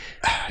mean,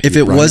 if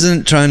it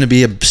wasn't trying to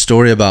be a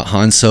story about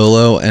Han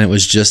Solo and it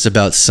was just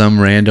about some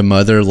random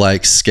other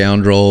like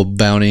scoundrel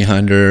bounty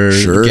hunter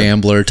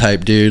gambler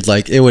type dude,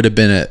 like it would have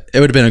been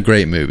a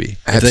great movie.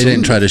 Absolutely. If they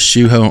didn't try to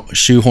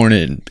shoehorn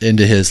it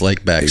into his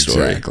like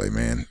backstory. Exactly,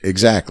 man.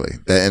 Exactly.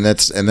 And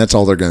that's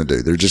all they're going to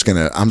do. They're just going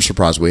to. I'm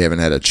surprised we haven't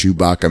had a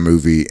Chewbacca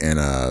movie and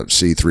a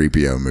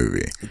C-3PO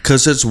movie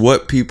because it's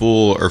what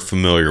people are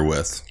familiar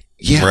with.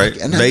 Yeah, right.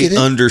 They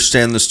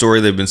understand the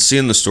story. They've been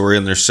seeing the story,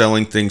 and they're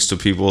selling things to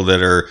people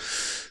that are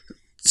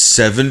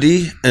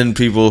 70 and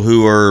people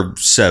who are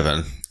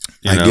 7.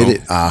 I get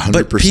it, 100%.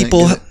 But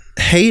people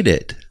hate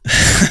it.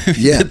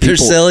 Yeah, they're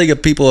selling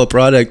people a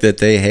product that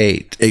they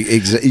hate.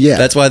 Yeah,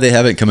 that's why they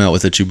haven't come out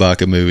with a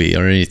Chewbacca movie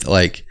or anything.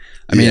 Like,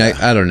 I mean,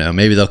 I don't know.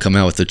 Maybe they'll come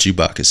out with the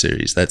Chewbacca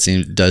series. That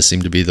does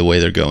seem to be the way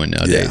they're going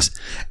nowadays.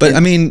 Yeah. But I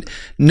mean,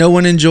 no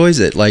one enjoys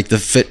it. Like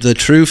the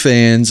true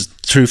fan.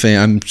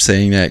 I'm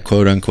saying that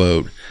quote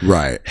unquote.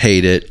 Right.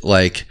 Hate it.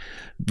 Like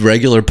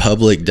regular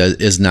public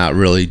is not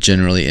really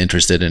generally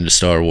interested into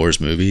Star Wars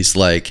movies.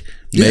 Like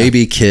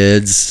maybe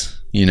kids,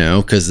 you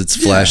know, because it's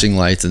flashing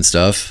lights and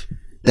stuff.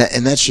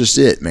 And that's just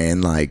it,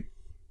 man. Like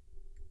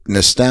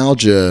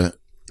nostalgia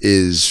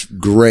is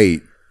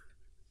great.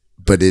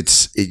 But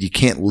you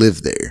can't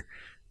live there,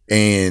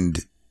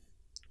 and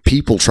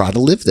people try to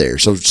live there.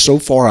 So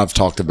far I've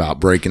talked about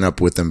breaking up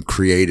with them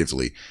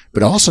creatively,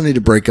 but I also need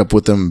to break up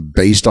with them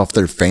based off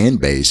their fan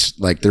base.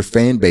 Like their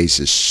fan base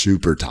is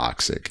super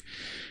toxic.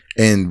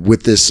 And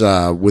with this,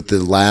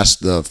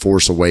 the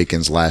Force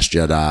Awakens, Last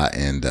Jedi,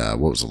 and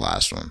what was the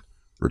last one?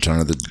 Return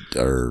of the,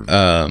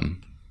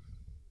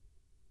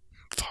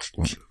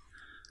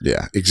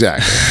 yeah,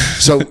 exactly.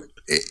 So.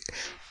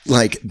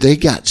 Like they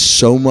got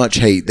so much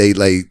hate. They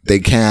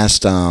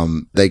cast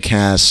John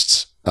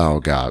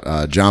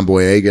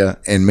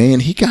Boyega, and man,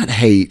 he got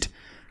hate,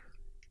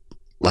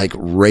 like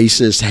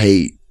racist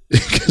hate,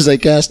 because they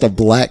cast a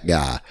black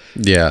guy.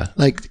 Yeah,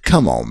 like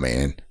come on,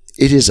 man.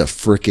 It is a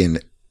freaking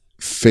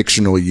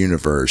fictional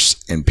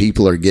universe, and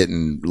people are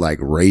getting like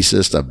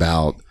racist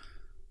about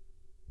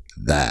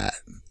that.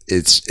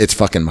 It's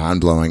fucking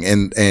mind blowing.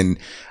 And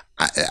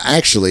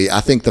I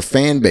think the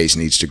fan base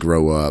needs to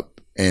grow up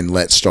and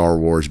let Star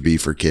Wars be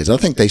for kids. I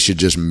think they should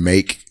just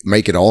make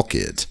it all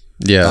kids.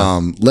 Yeah.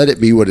 Let it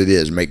be what it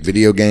is. Make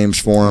video games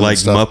for them. Like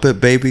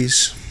Muppet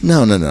Babies?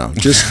 No.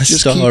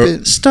 Just keep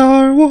it.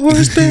 Star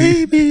Wars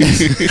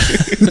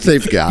Babies.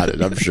 They've got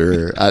it, I'm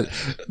sure. I like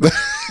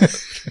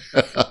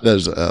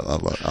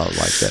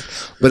that.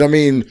 But I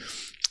mean,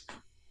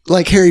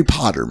 like Harry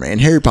Potter, man.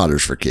 Harry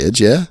Potter's for kids,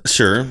 yeah.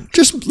 Sure.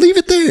 Just leave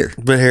it there.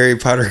 But Harry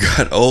Potter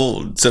got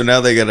old, so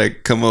now they got to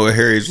come up with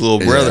Harry's little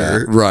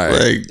brother. Yeah, right.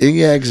 Like,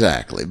 yeah,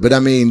 exactly. But I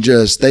mean,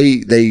 just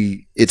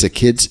it's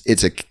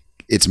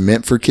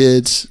meant for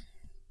kids.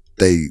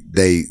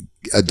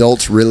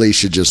 Adults really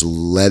should just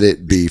let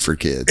it be for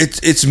kids.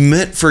 it's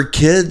meant for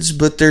kids,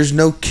 but there's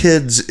no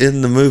kids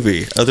in the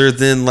movie other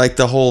than like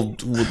the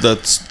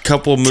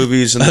couple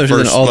movies in the Other than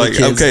first all the like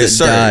kids okay, that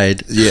sorry.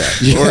 died. Yeah.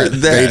 Or that.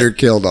 Vader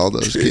killed all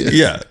those kids.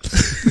 Yeah.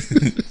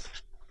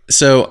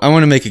 So I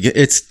want to make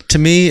to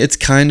me, it's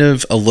kind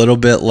of a little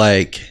bit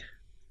like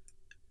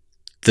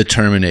the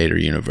Terminator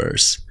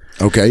universe.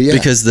 Okay, yeah.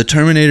 Because the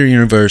Terminator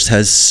universe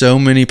has so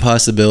many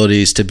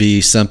possibilities to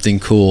be something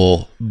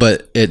cool,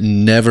 but it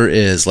never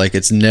is. Like,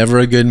 it's never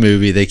a good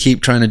movie. They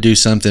keep trying to do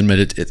something,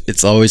 but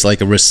it's always like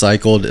a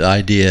recycled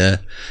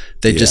idea.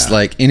 They just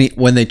like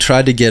when they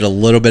tried to get a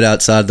little bit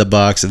outside the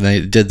box, and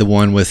they did the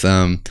one with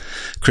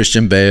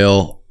Christian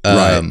Bale.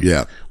 Right,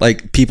 yeah.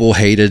 Like, people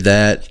hated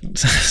that.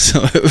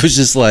 So it was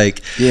just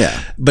like,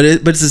 yeah. But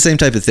it's the same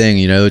type of thing,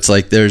 you know? It's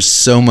like there's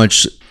so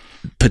much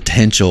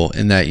potential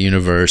in that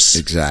universe,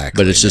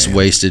 exactly, but it's just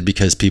wasted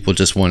because people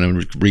just want to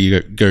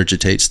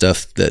regurgitate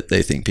stuff that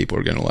they think people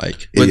are going to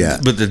like.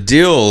 But the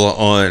deal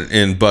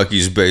in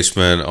Bucky's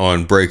basement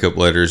on breakup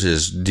letters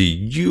is: do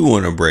you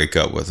want to break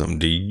up with them?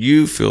 Do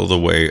you feel the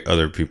way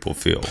other people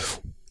feel?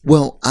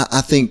 Well,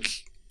 I think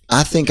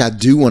I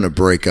do want to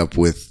break up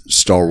with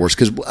Star Wars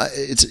because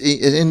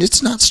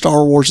it's not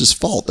Star Wars'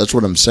 fault. That's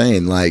what I'm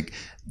saying. Like,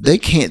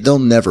 they'll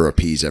never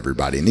appease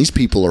everybody, and these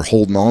people are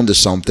holding on to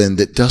something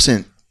that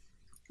doesn't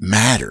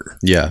matter.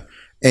 Yeah.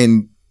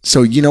 And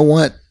so, you know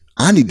what?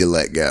 I need to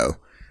let go.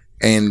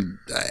 And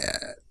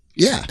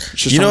it's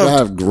just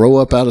I grow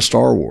up out of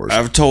Star Wars.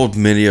 I've told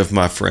many of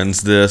my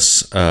friends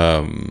this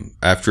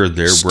after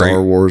their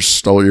Star Wars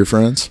stole your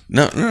friends?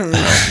 No.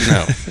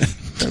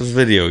 That was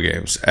video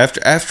games.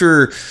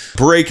 After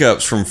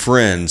breakups from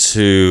friends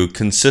who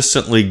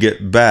consistently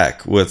get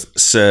back with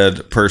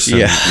said person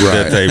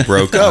that they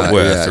broke up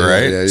with,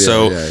 right?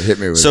 Hit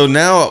me with so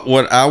now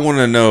what I want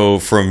to know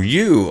from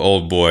you,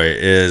 old boy,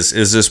 is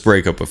this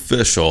breakup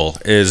official?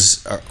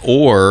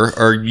 Or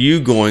are you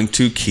going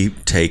to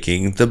keep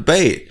taking the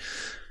bait?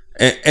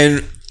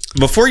 And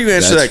before you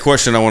answer that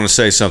question, I want to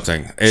say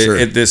something. Sure.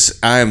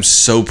 I am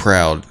so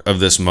proud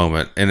of this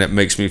moment, and it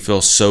makes me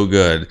feel so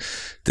good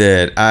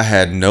that I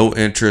had no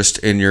interest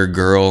in your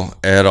girl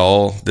at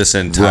all this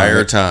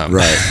entire time.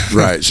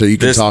 Right. So you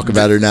can talk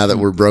about her now that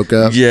we're broke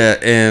up? Yeah,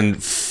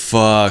 and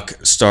fuck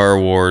Star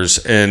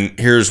Wars. And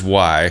here's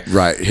why.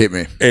 Right, hit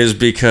me. Is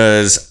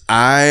because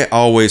I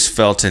always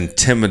felt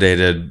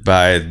intimidated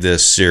by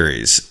this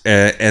series.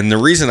 And the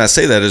reason I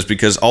say that is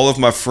because all of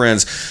my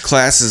friends,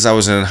 classes I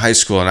was in high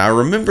school, and I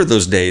remember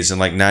those days in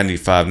like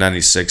 95,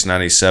 96,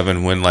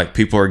 97 when like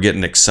people are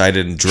getting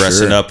excited and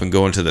dressing up and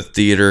going to the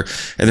theater,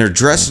 and they're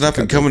dressing up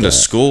and coming to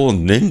school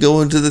and then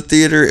going to the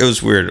theater. It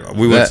was weird.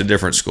 We went to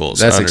different schools.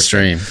 That's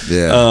extreme.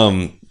 Yeah.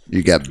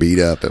 You got beat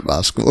up at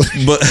my school.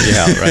 But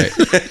yeah, right.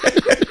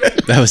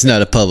 That was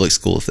not a public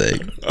school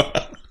thing.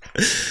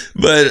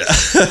 But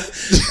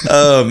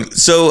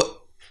so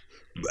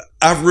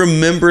I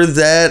remember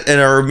that, and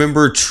I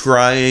remember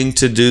trying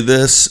to do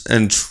this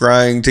and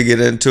trying to get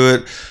into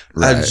it.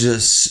 Right.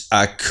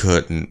 I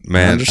couldn't,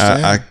 man.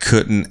 I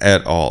couldn't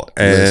at all.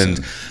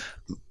 And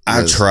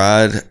I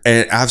tried,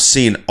 and I've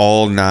seen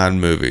all 9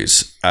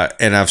 movies.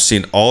 And I've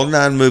seen all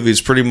 9 movies,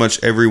 pretty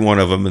much every one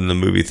of them in the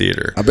movie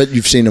theater. I bet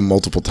you've seen them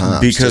multiple times.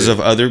 Because of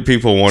other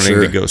people wanting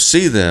to go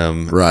see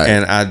them. Right.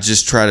 And I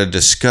just try to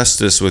discuss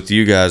this with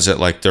you guys at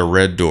like the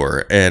Red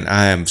Door. And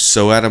I am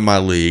so out of my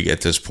league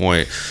at this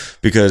point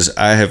because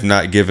I have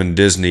not given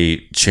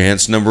Disney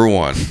chance number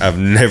 1. I've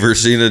never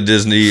seen a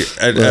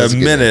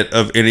minute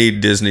of any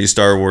Disney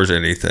Star Wars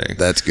anything.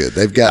 That's good.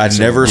 They've got. I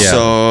never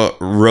saw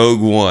Rogue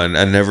One.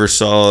 I never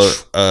saw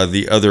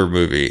the other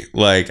movie.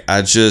 Like,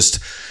 I just.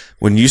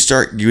 When you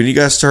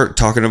guys start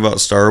talking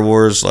about Star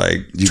Wars,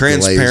 like,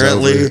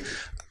 transparently,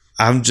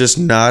 I'm just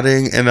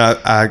nodding, and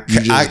I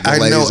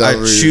know I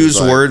choose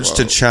words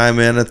to chime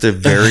in at the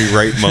very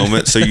right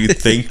moment, so you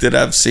think that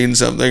I've seen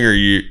something, or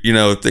you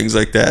know, things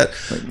like that.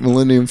 Like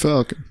Millennium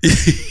Falcon.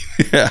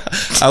 Yeah,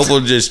 I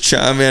will just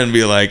chime in and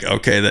be like,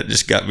 okay, that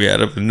just got me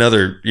out of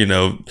another,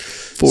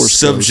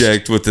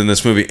 subject within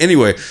this movie.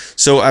 Anyway,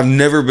 so I've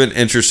never been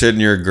interested in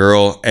your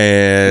girl,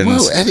 and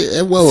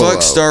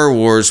fuck Star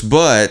Wars.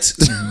 But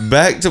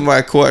back to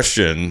my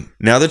question: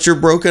 now that you're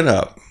broken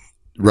up,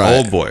 right,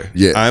 old boy,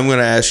 I'm going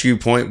to ask you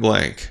point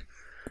blank: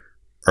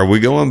 are we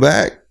going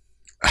back?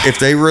 If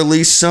they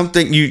release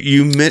something,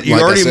 you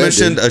already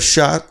mentioned a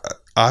shot.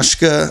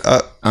 Ashka,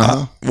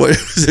 what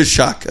was it?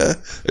 Ashoka?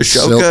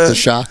 Silk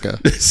Shaka.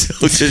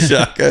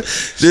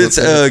 That's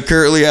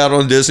currently out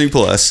on Disney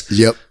Plus.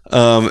 Yep.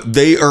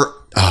 They are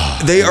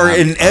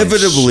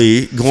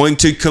inevitably going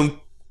to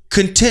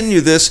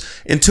continue this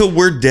until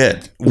we're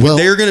dead. Well,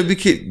 they're going to be.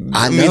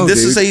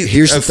 This is a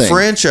thing.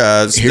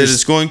 franchise that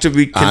is going to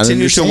be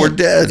continued until we're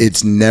dead.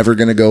 It's never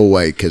going to go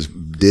away because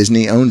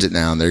Disney owns it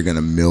now, and they're going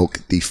to milk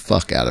the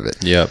fuck out of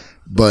it. Yep.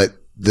 But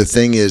the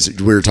thing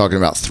is, we were talking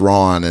about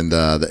Thrawn and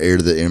the heir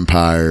to the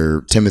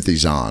Empire, Timothy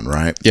Zahn,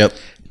 right? Yep.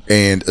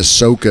 And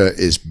Ahsoka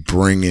is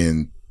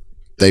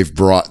they've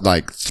brought,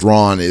 like,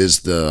 Thrawn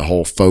is the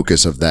whole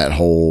focus of that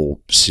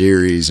whole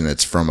series, and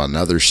it's from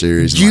another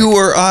series. You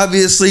are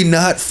obviously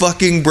not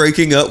fucking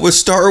breaking up with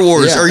Star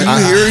Wars. Yeah, are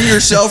you hearing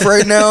yourself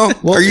right now?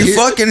 Well, are you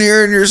fucking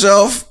hearing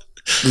yourself?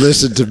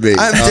 Listen to me.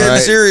 I'm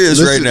dead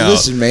serious right now.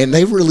 Listen, man,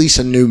 they release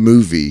a new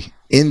movie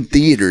in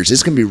theaters.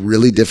 It's going to be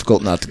really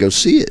difficult not to go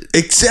see it.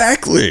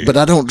 Exactly. But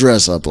I don't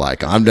dress up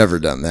like I've never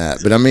done that.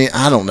 But I mean,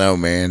 I don't know,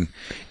 man.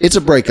 It's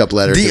a breakup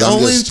letter. The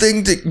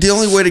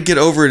only way to get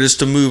over it is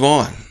to move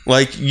on.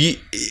 Like,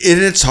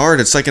 it's hard.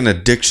 It's like an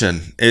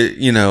addiction.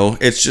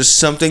 It's just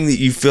something that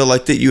you feel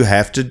like that you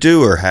have to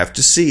do or have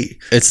to see.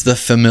 It's the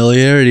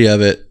familiarity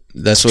of it.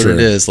 That's what True. it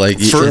is. Like,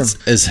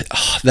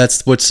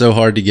 that's what's so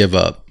hard to give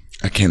up.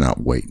 I cannot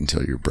wait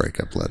until your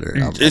breakup letter.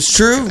 It's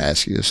true.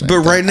 Ask you the same but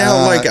thing. right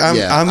now,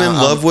 I'm in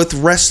love with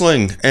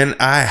wrestling, and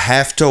I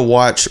have to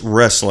watch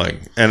wrestling,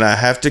 and I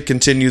have to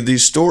continue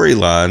these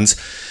storylines.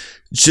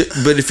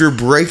 But if you're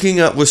breaking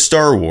up with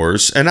Star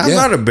Wars, and I'm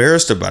not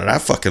embarrassed about it, I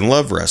fucking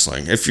love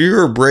wrestling. If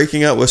you're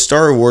breaking up with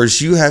Star Wars,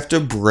 you have to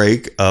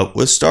break up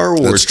with Star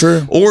Wars. That's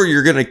true. Or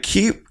you're going to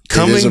keep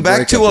coming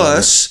back to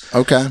us.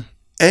 Okay.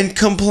 And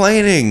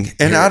complaining,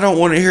 and I don't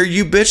want to hear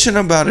you bitching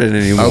about it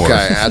anymore.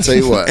 Okay, I'll tell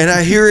you what. And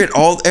I hear it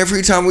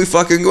every time we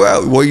fucking go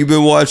out. What you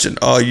been watching?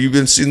 Oh, you've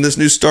been seeing this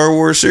new Star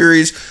Wars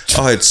series?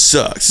 Oh, it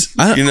sucks.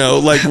 What?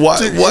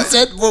 Is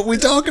that what we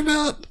talk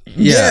about?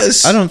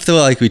 Yes. I don't feel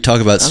like we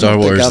talk about Star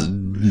Wars. I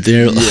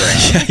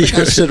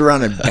sit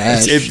around and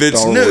bash. If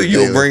it's Star new, Wars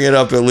you'll daily. bring it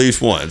up at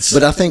least once.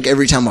 But I think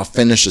every time I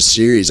finish a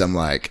series, I'm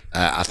like,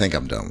 I think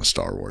I'm done with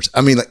Star Wars.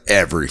 I mean, like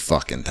every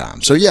fucking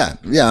time. So yeah,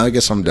 I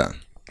guess I'm done.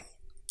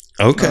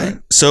 Okay. Right.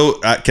 So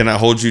can I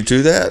hold you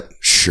to that?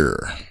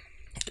 Sure.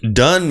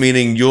 Done,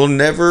 meaning you'll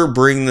never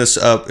bring this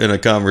up in a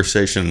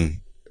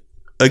conversation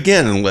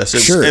again unless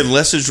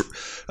it's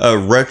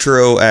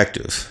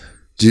retroactive.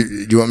 Do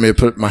you want me to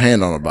put my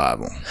hand on a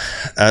Bible?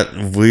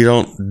 We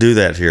don't do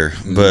that here,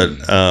 but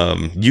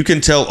you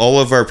can tell all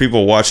of our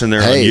people watching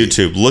there on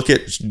YouTube. Look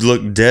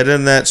dead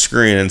in that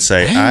screen and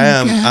say,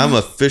 I'm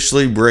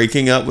officially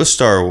breaking up with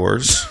Star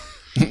Wars.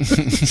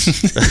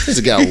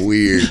 This got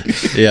weird.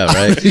 Yeah,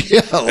 right.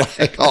 You're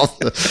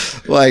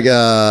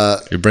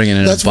bringing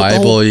in a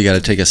Bible. You got to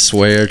take a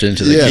swear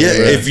into the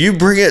If you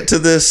bring it to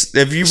this,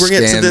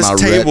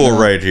 table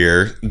right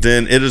here,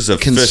 then it is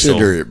official.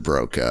 Consider it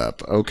broke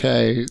up.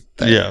 Okay.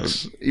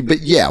 Thanks.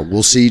 Yeah, but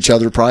we'll see each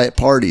other probably at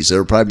parties.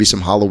 There'll probably be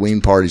some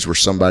Halloween parties where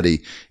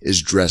somebody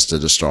is dressed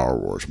as a Star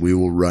Wars. We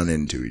will run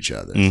into each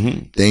other.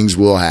 Mm-hmm. Things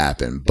will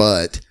happen,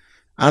 but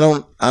I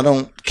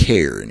don't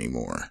care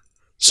anymore.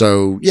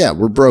 So,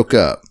 we're broke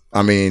up.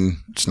 I mean,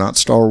 it's not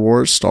Star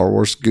Wars. Star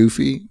Wars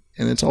goofy,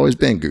 and it's always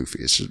been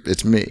goofy.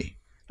 It's me.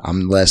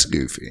 I'm less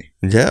goofy.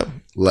 Yeah.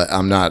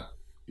 I'm not,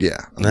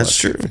 that's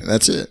true. Goofy.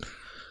 That's it.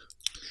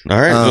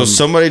 All right. Well,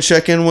 somebody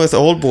check in with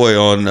Old Boy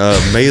on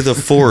May the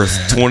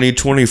 4th,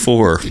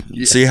 2024.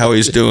 See how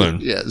he's doing.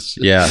 Yes.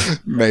 Yeah.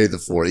 May the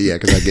 4th. Yeah,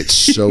 because I get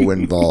so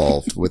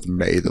involved with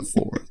May the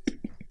 4th.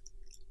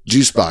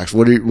 Juicebox,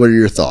 what are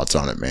your thoughts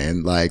on it,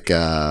 man? Like,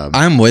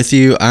 I'm with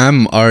you.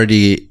 I'm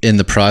already in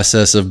the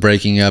process of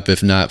breaking up,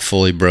 if not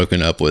fully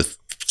broken up with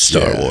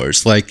Star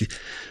Wars. Like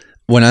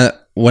when I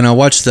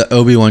watched the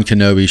Obi-Wan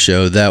Kenobi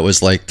show, that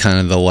was like kind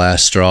of the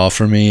last straw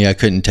for me. I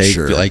couldn't take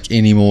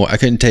any more. I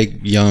couldn't take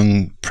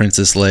young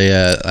Princess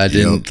Leia. I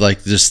didn't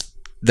just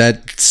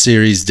that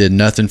series did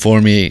nothing for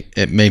me.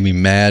 It made me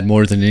mad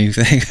more than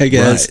anything, I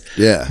guess. Right.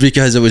 Yeah,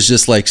 because it was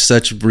just like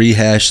such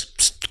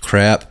rehashed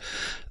crap.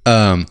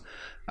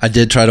 I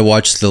did try to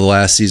watch the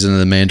last season of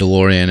The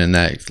Mandalorian, and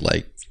that,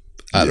 like,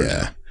 I don't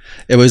know.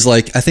 It was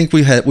like, I think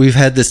we've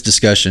had this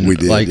discussion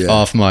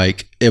off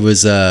mic. It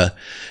was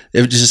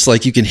just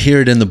like, you can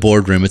hear it in the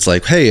boardroom. It's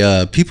like,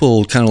 hey,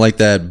 people kind of like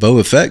that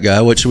Boba Fett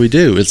guy. What should we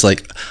do? It's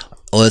like,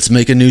 let's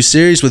make a new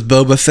series with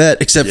Boba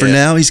Fett. Except for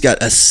now, he's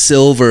got a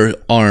silver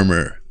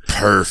armor.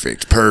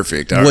 Perfect.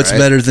 What's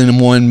better than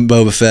one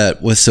Boba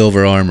Fett with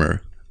silver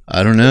armor?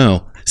 I don't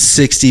know.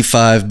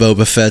 65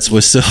 Boba Fetts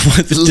with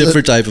a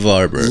different type of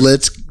armor.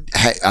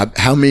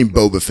 How many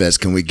Boba Fetts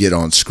can we get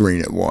on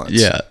screen at once?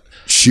 Yeah.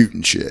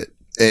 Shooting shit.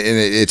 And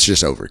it's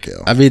just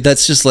overkill. I mean,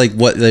 that's just like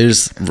what they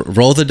just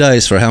roll the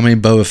dice for how many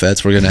Boba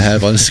Fetts we're going to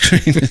have on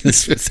screen in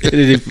this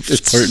vicinity.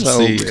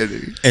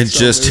 And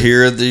just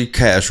hear the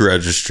cash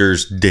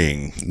registers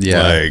ding.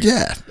 Yeah.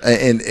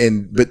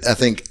 But I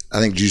think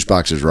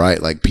Juicebox is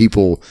right. Like,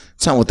 people,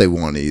 it's not what they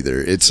want either.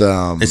 It's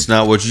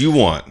not what you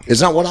want. It's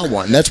not what I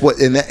want. And that's what,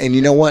 and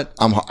you know what?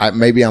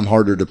 Maybe I'm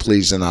harder to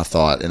please than I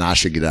thought, and I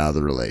should get out of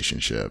the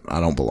relationship. I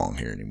don't belong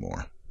here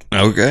anymore.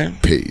 Okay.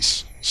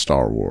 Peace.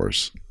 Star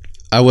Wars.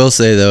 I will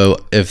say, though,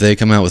 if they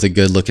come out with a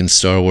good-looking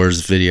Star Wars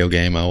video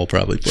game, I will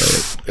probably play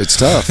it. It's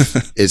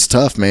tough. It's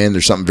tough, man.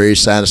 There's something very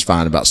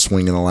satisfying about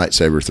swinging a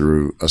lightsaber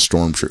through a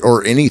stormtrooper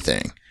or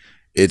anything.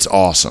 It's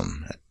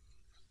awesome.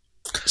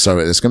 So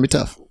it's going to be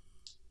tough.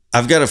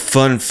 I've got a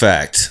fun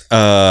fact.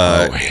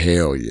 Oh,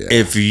 hell yeah.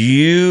 If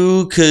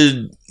you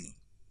could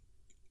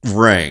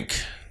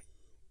rank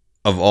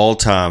of all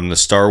time the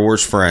Star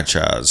Wars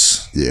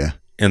franchise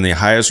and the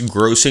highest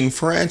grossing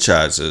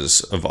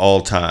franchises of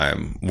all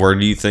time, where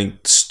do you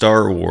think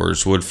Star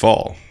Wars would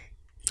fall?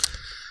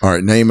 All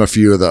right, name a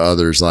few of the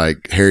others,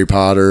 like Harry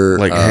Potter.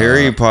 Like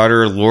Harry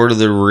Potter, Lord of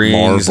the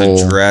Rings,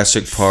 Marvel,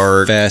 Jurassic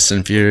Park, Fast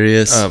and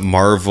Furious,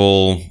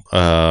 Marvel.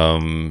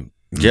 Fast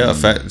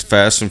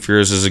and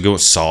Furious is a good one.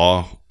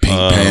 Saw,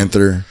 Pink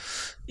Panther.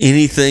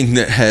 Anything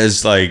that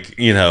has like,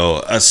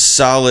 a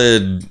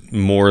solid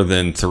more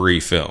than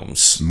 3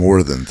 films.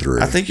 More than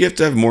 3. I think you have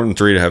to have more than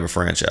 3 to have a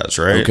franchise,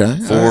 right?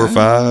 Okay. 4 or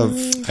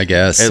 5. I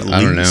guess. At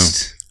I don't know.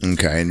 least.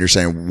 Okay, and you're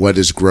saying what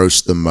is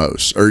gross the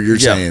most, or you're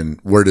saying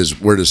where does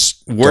Where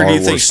do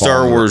you think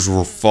Star Wars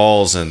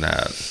falls in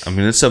that? I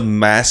mean, it's a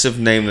massive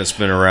name that's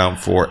been around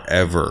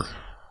forever.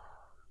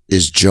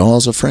 Is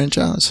Jaws a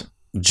franchise?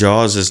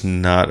 Jaws is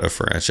not a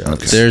franchise.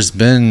 Okay. There's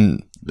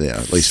been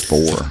at least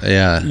 4.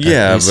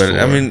 Yeah, but 4.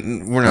 I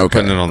mean, we're not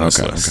putting it on this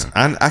Okay, list.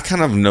 okay. I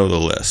kind of know the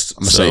list.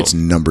 I'm gonna say it's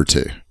number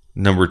 2.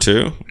 Number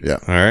 2. Yeah.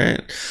 All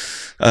right.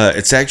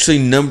 It's actually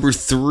number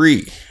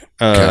 3.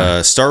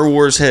 Okay. Star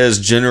Wars has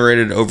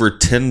generated over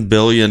 $10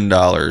 billion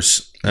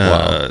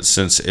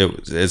since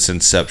its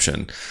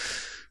inception.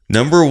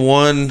 Number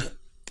 1,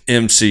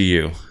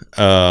 MCU.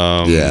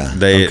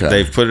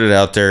 They've put it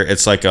out there.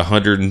 It's like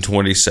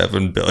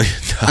 $127 billion.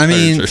 I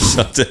mean, or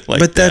something like that.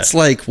 But that's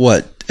like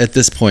what at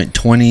this point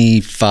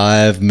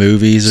 25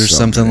 movies or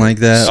something like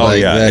that. Oh,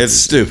 like, yeah, it's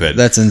stupid.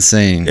 That's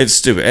insane. It's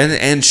stupid,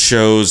 and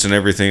shows and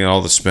everything, and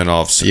all the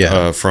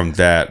spinoffs from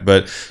that.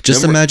 But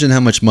just imagine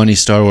how much money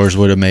Star Wars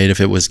would have made if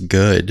it was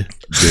good,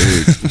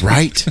 dude.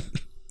 Right?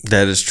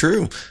 That is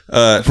true.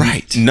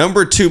 Right.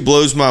 Number 2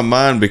 blows my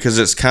mind because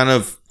it's kind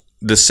of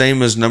the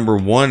same as number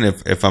 1,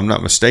 if I'm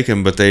not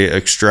mistaken. But they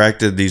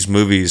extracted these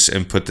movies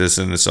and put this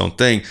in its own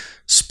thing.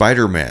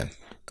 Spider-Man.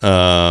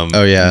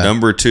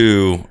 Number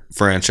 2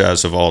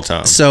 franchise of all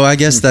time. So I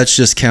guess that's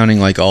just counting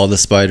like all the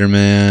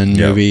Spider-Man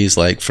movies,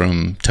 like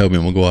from Tobey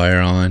Maguire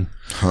on.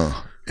 Huh.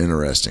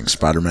 Interesting.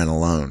 Spider-Man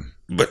alone.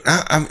 But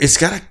it's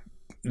got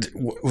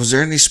was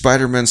there any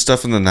Spider-Man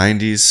stuff in the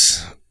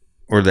 90s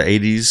or the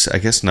 80s? I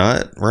guess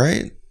not,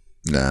 right?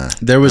 Nah.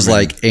 There was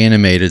like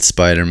animated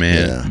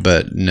Spider-Man,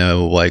 but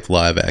no like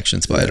live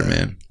action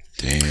Spider-Man.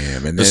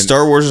 Damn. And the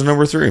Star Wars is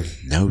number 3.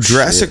 No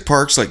Jurassic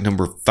Park's like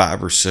number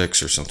 5 or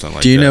 6 or something like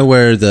that. Do you know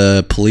where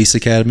the Police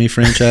Academy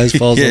franchise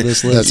falls on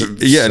this list?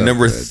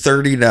 Number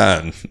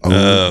 39.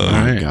 Oh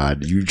my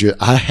God.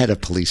 I had a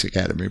Police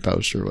Academy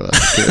poster when I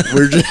was a kid.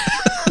 We're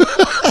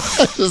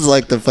just this is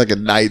like the fucking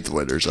 9th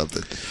one or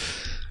something.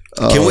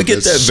 Can we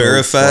get that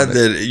verified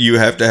that you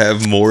have to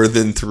have more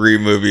than 3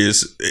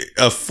 movies?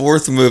 A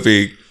 4th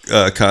movie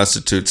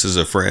constitutes as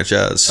a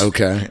franchise.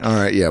 Okay. All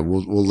right. Yeah,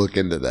 we'll look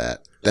into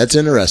that. That's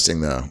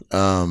interesting, though.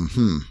 I'm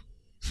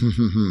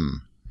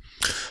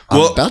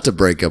about to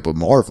break up with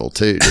Marvel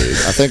too, dude.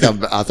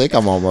 I think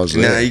I'm almost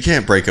there. No, you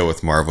can't break up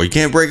with Marvel. You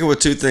can't break up with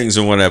 2 things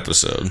in one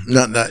episode.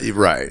 Not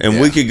right.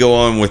 And we could go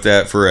on with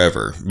that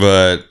forever.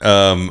 But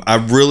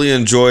I really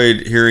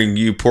enjoyed hearing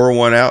you pour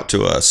one out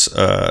to us.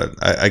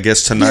 I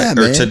guess tonight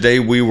or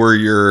today we were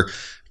your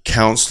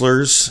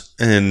counselors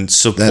and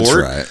support. That's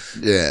right.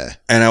 Yeah.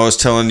 And I was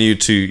telling you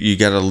you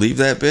got to leave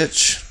that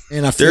bitch.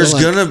 And I feel there's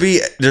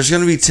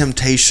gonna be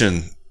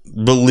temptation.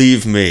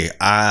 Believe me,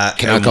 I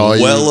am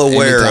well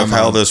aware of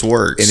how this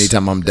works.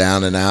 Anytime I'm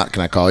down and out,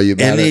 can I call you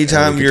about it?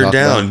 Anytime you're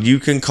down, you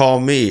can call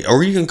me,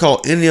 or you can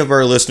call any of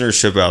our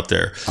listenership out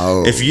there.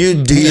 Oh. If you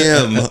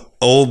DM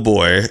old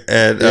boy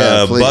at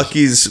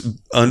Bucky's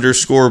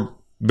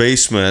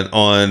 _basement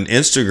on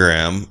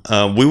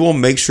Instagram, we will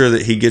make sure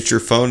that he gets your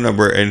phone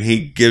number and he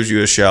gives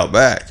you a shout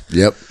back.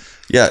 Yep.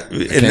 Yeah,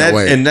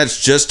 and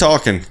that's just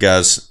talking,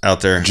 guys out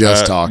there.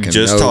 Just talking.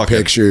 Just no talking.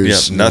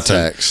 Pictures, yep, no nothing.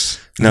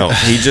 text. No,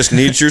 he just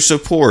needs your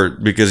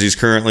support because he's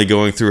currently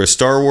going through a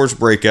Star Wars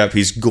breakup.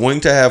 He's going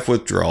to have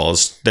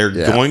withdrawals. They're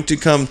going to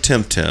come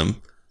tempt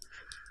him.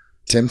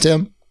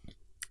 Tim?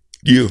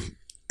 You.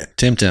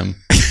 Tim.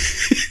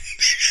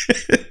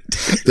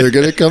 They're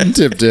going to come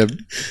tempt him.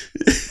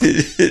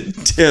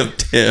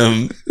 Tempt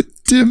him.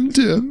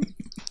 Tim.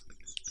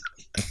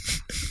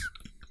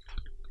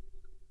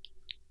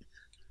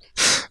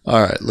 All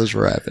right, let's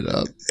wrap it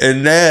up.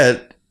 And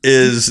that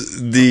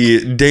is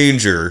the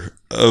danger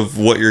of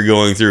what you're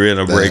going through in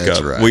a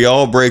breakup. Right. We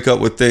all break up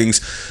with things.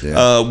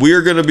 Yeah. We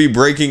are going to be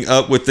breaking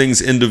up with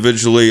things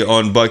individually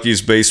on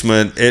Bucky's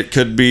Basement. It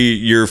could be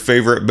your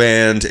favorite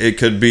band. It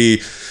could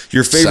be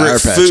your favorite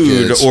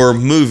food or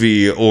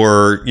movie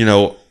or,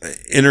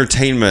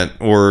 entertainment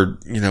or,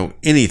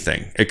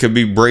 anything. It could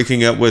be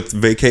breaking up with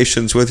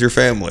vacations with your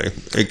family.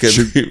 It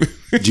could be.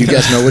 Do you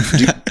guys know what?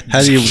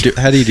 How do you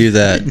do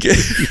that?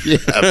 Yeah,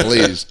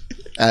 please.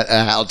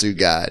 A how-to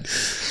guide.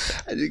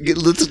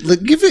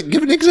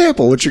 Give an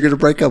example. What you're going to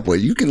break up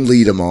with? You can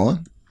lead them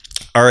on.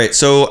 All right,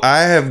 so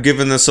I have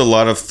given this a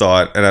lot of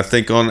thought, and I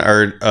think on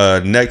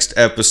our next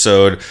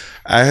episode,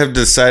 I have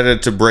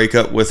decided to break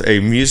up with a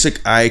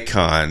music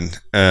icon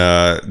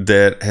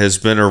that has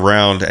been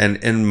around and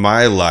in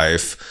my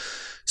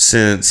life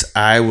since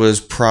I was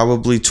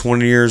probably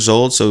 20 years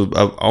old, so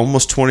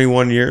almost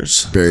 21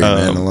 years. Barry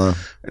Manilow.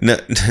 No,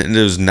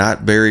 it was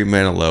not Barry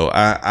Manilow.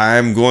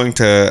 I'm going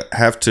to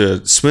have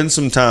to spend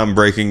some time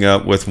breaking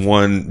up with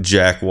one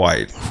Jack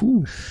White.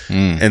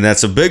 And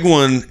that's a big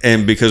one.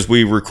 And because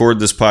we record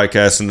this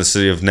podcast in the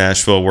city of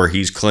Nashville, where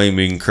he's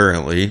claiming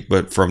currently,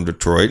 but from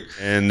Detroit.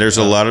 And there's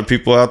a lot of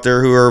people out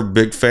there who are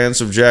big fans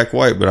of Jack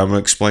White, but I'm going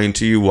to explain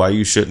to you why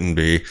you shouldn't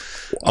be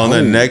on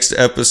the next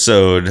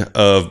episode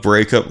of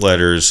Breakup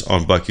Letters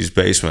on Bucky's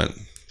Basement.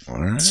 All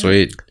right.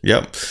 Sweet.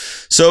 Yep.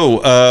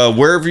 So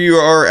wherever you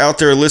are out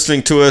there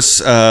listening to us,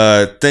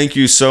 thank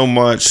you so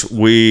much.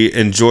 We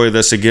enjoy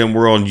this. Again,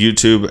 we're on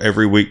YouTube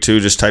every week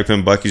too. Just type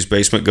in Bucky's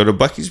Basement. Go to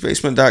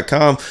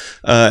buckysbasement.com.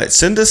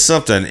 Send us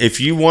something. If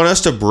you want us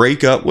to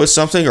break up with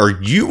something, or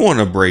you want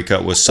to break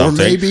up with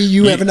something. Or maybe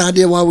you have an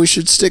idea why we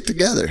should stick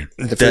together.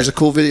 If there's a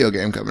cool video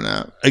game coming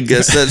out. I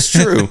guess that's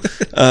true.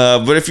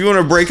 But if you want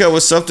to break up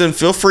with something,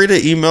 feel free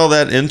to email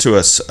that into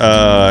us.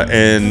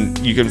 And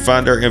you can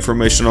find our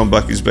information on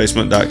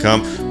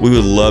buckysbasement.com. We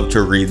would love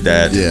to read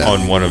that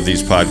on one of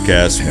these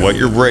podcasts, what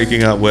you're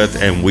breaking up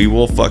with, and we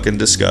will fucking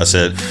discuss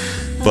it.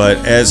 But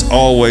as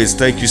always,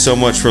 thank you so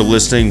much for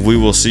listening. We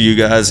will see you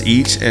guys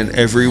each and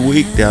every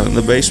week down in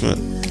the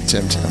basement.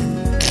 Tim.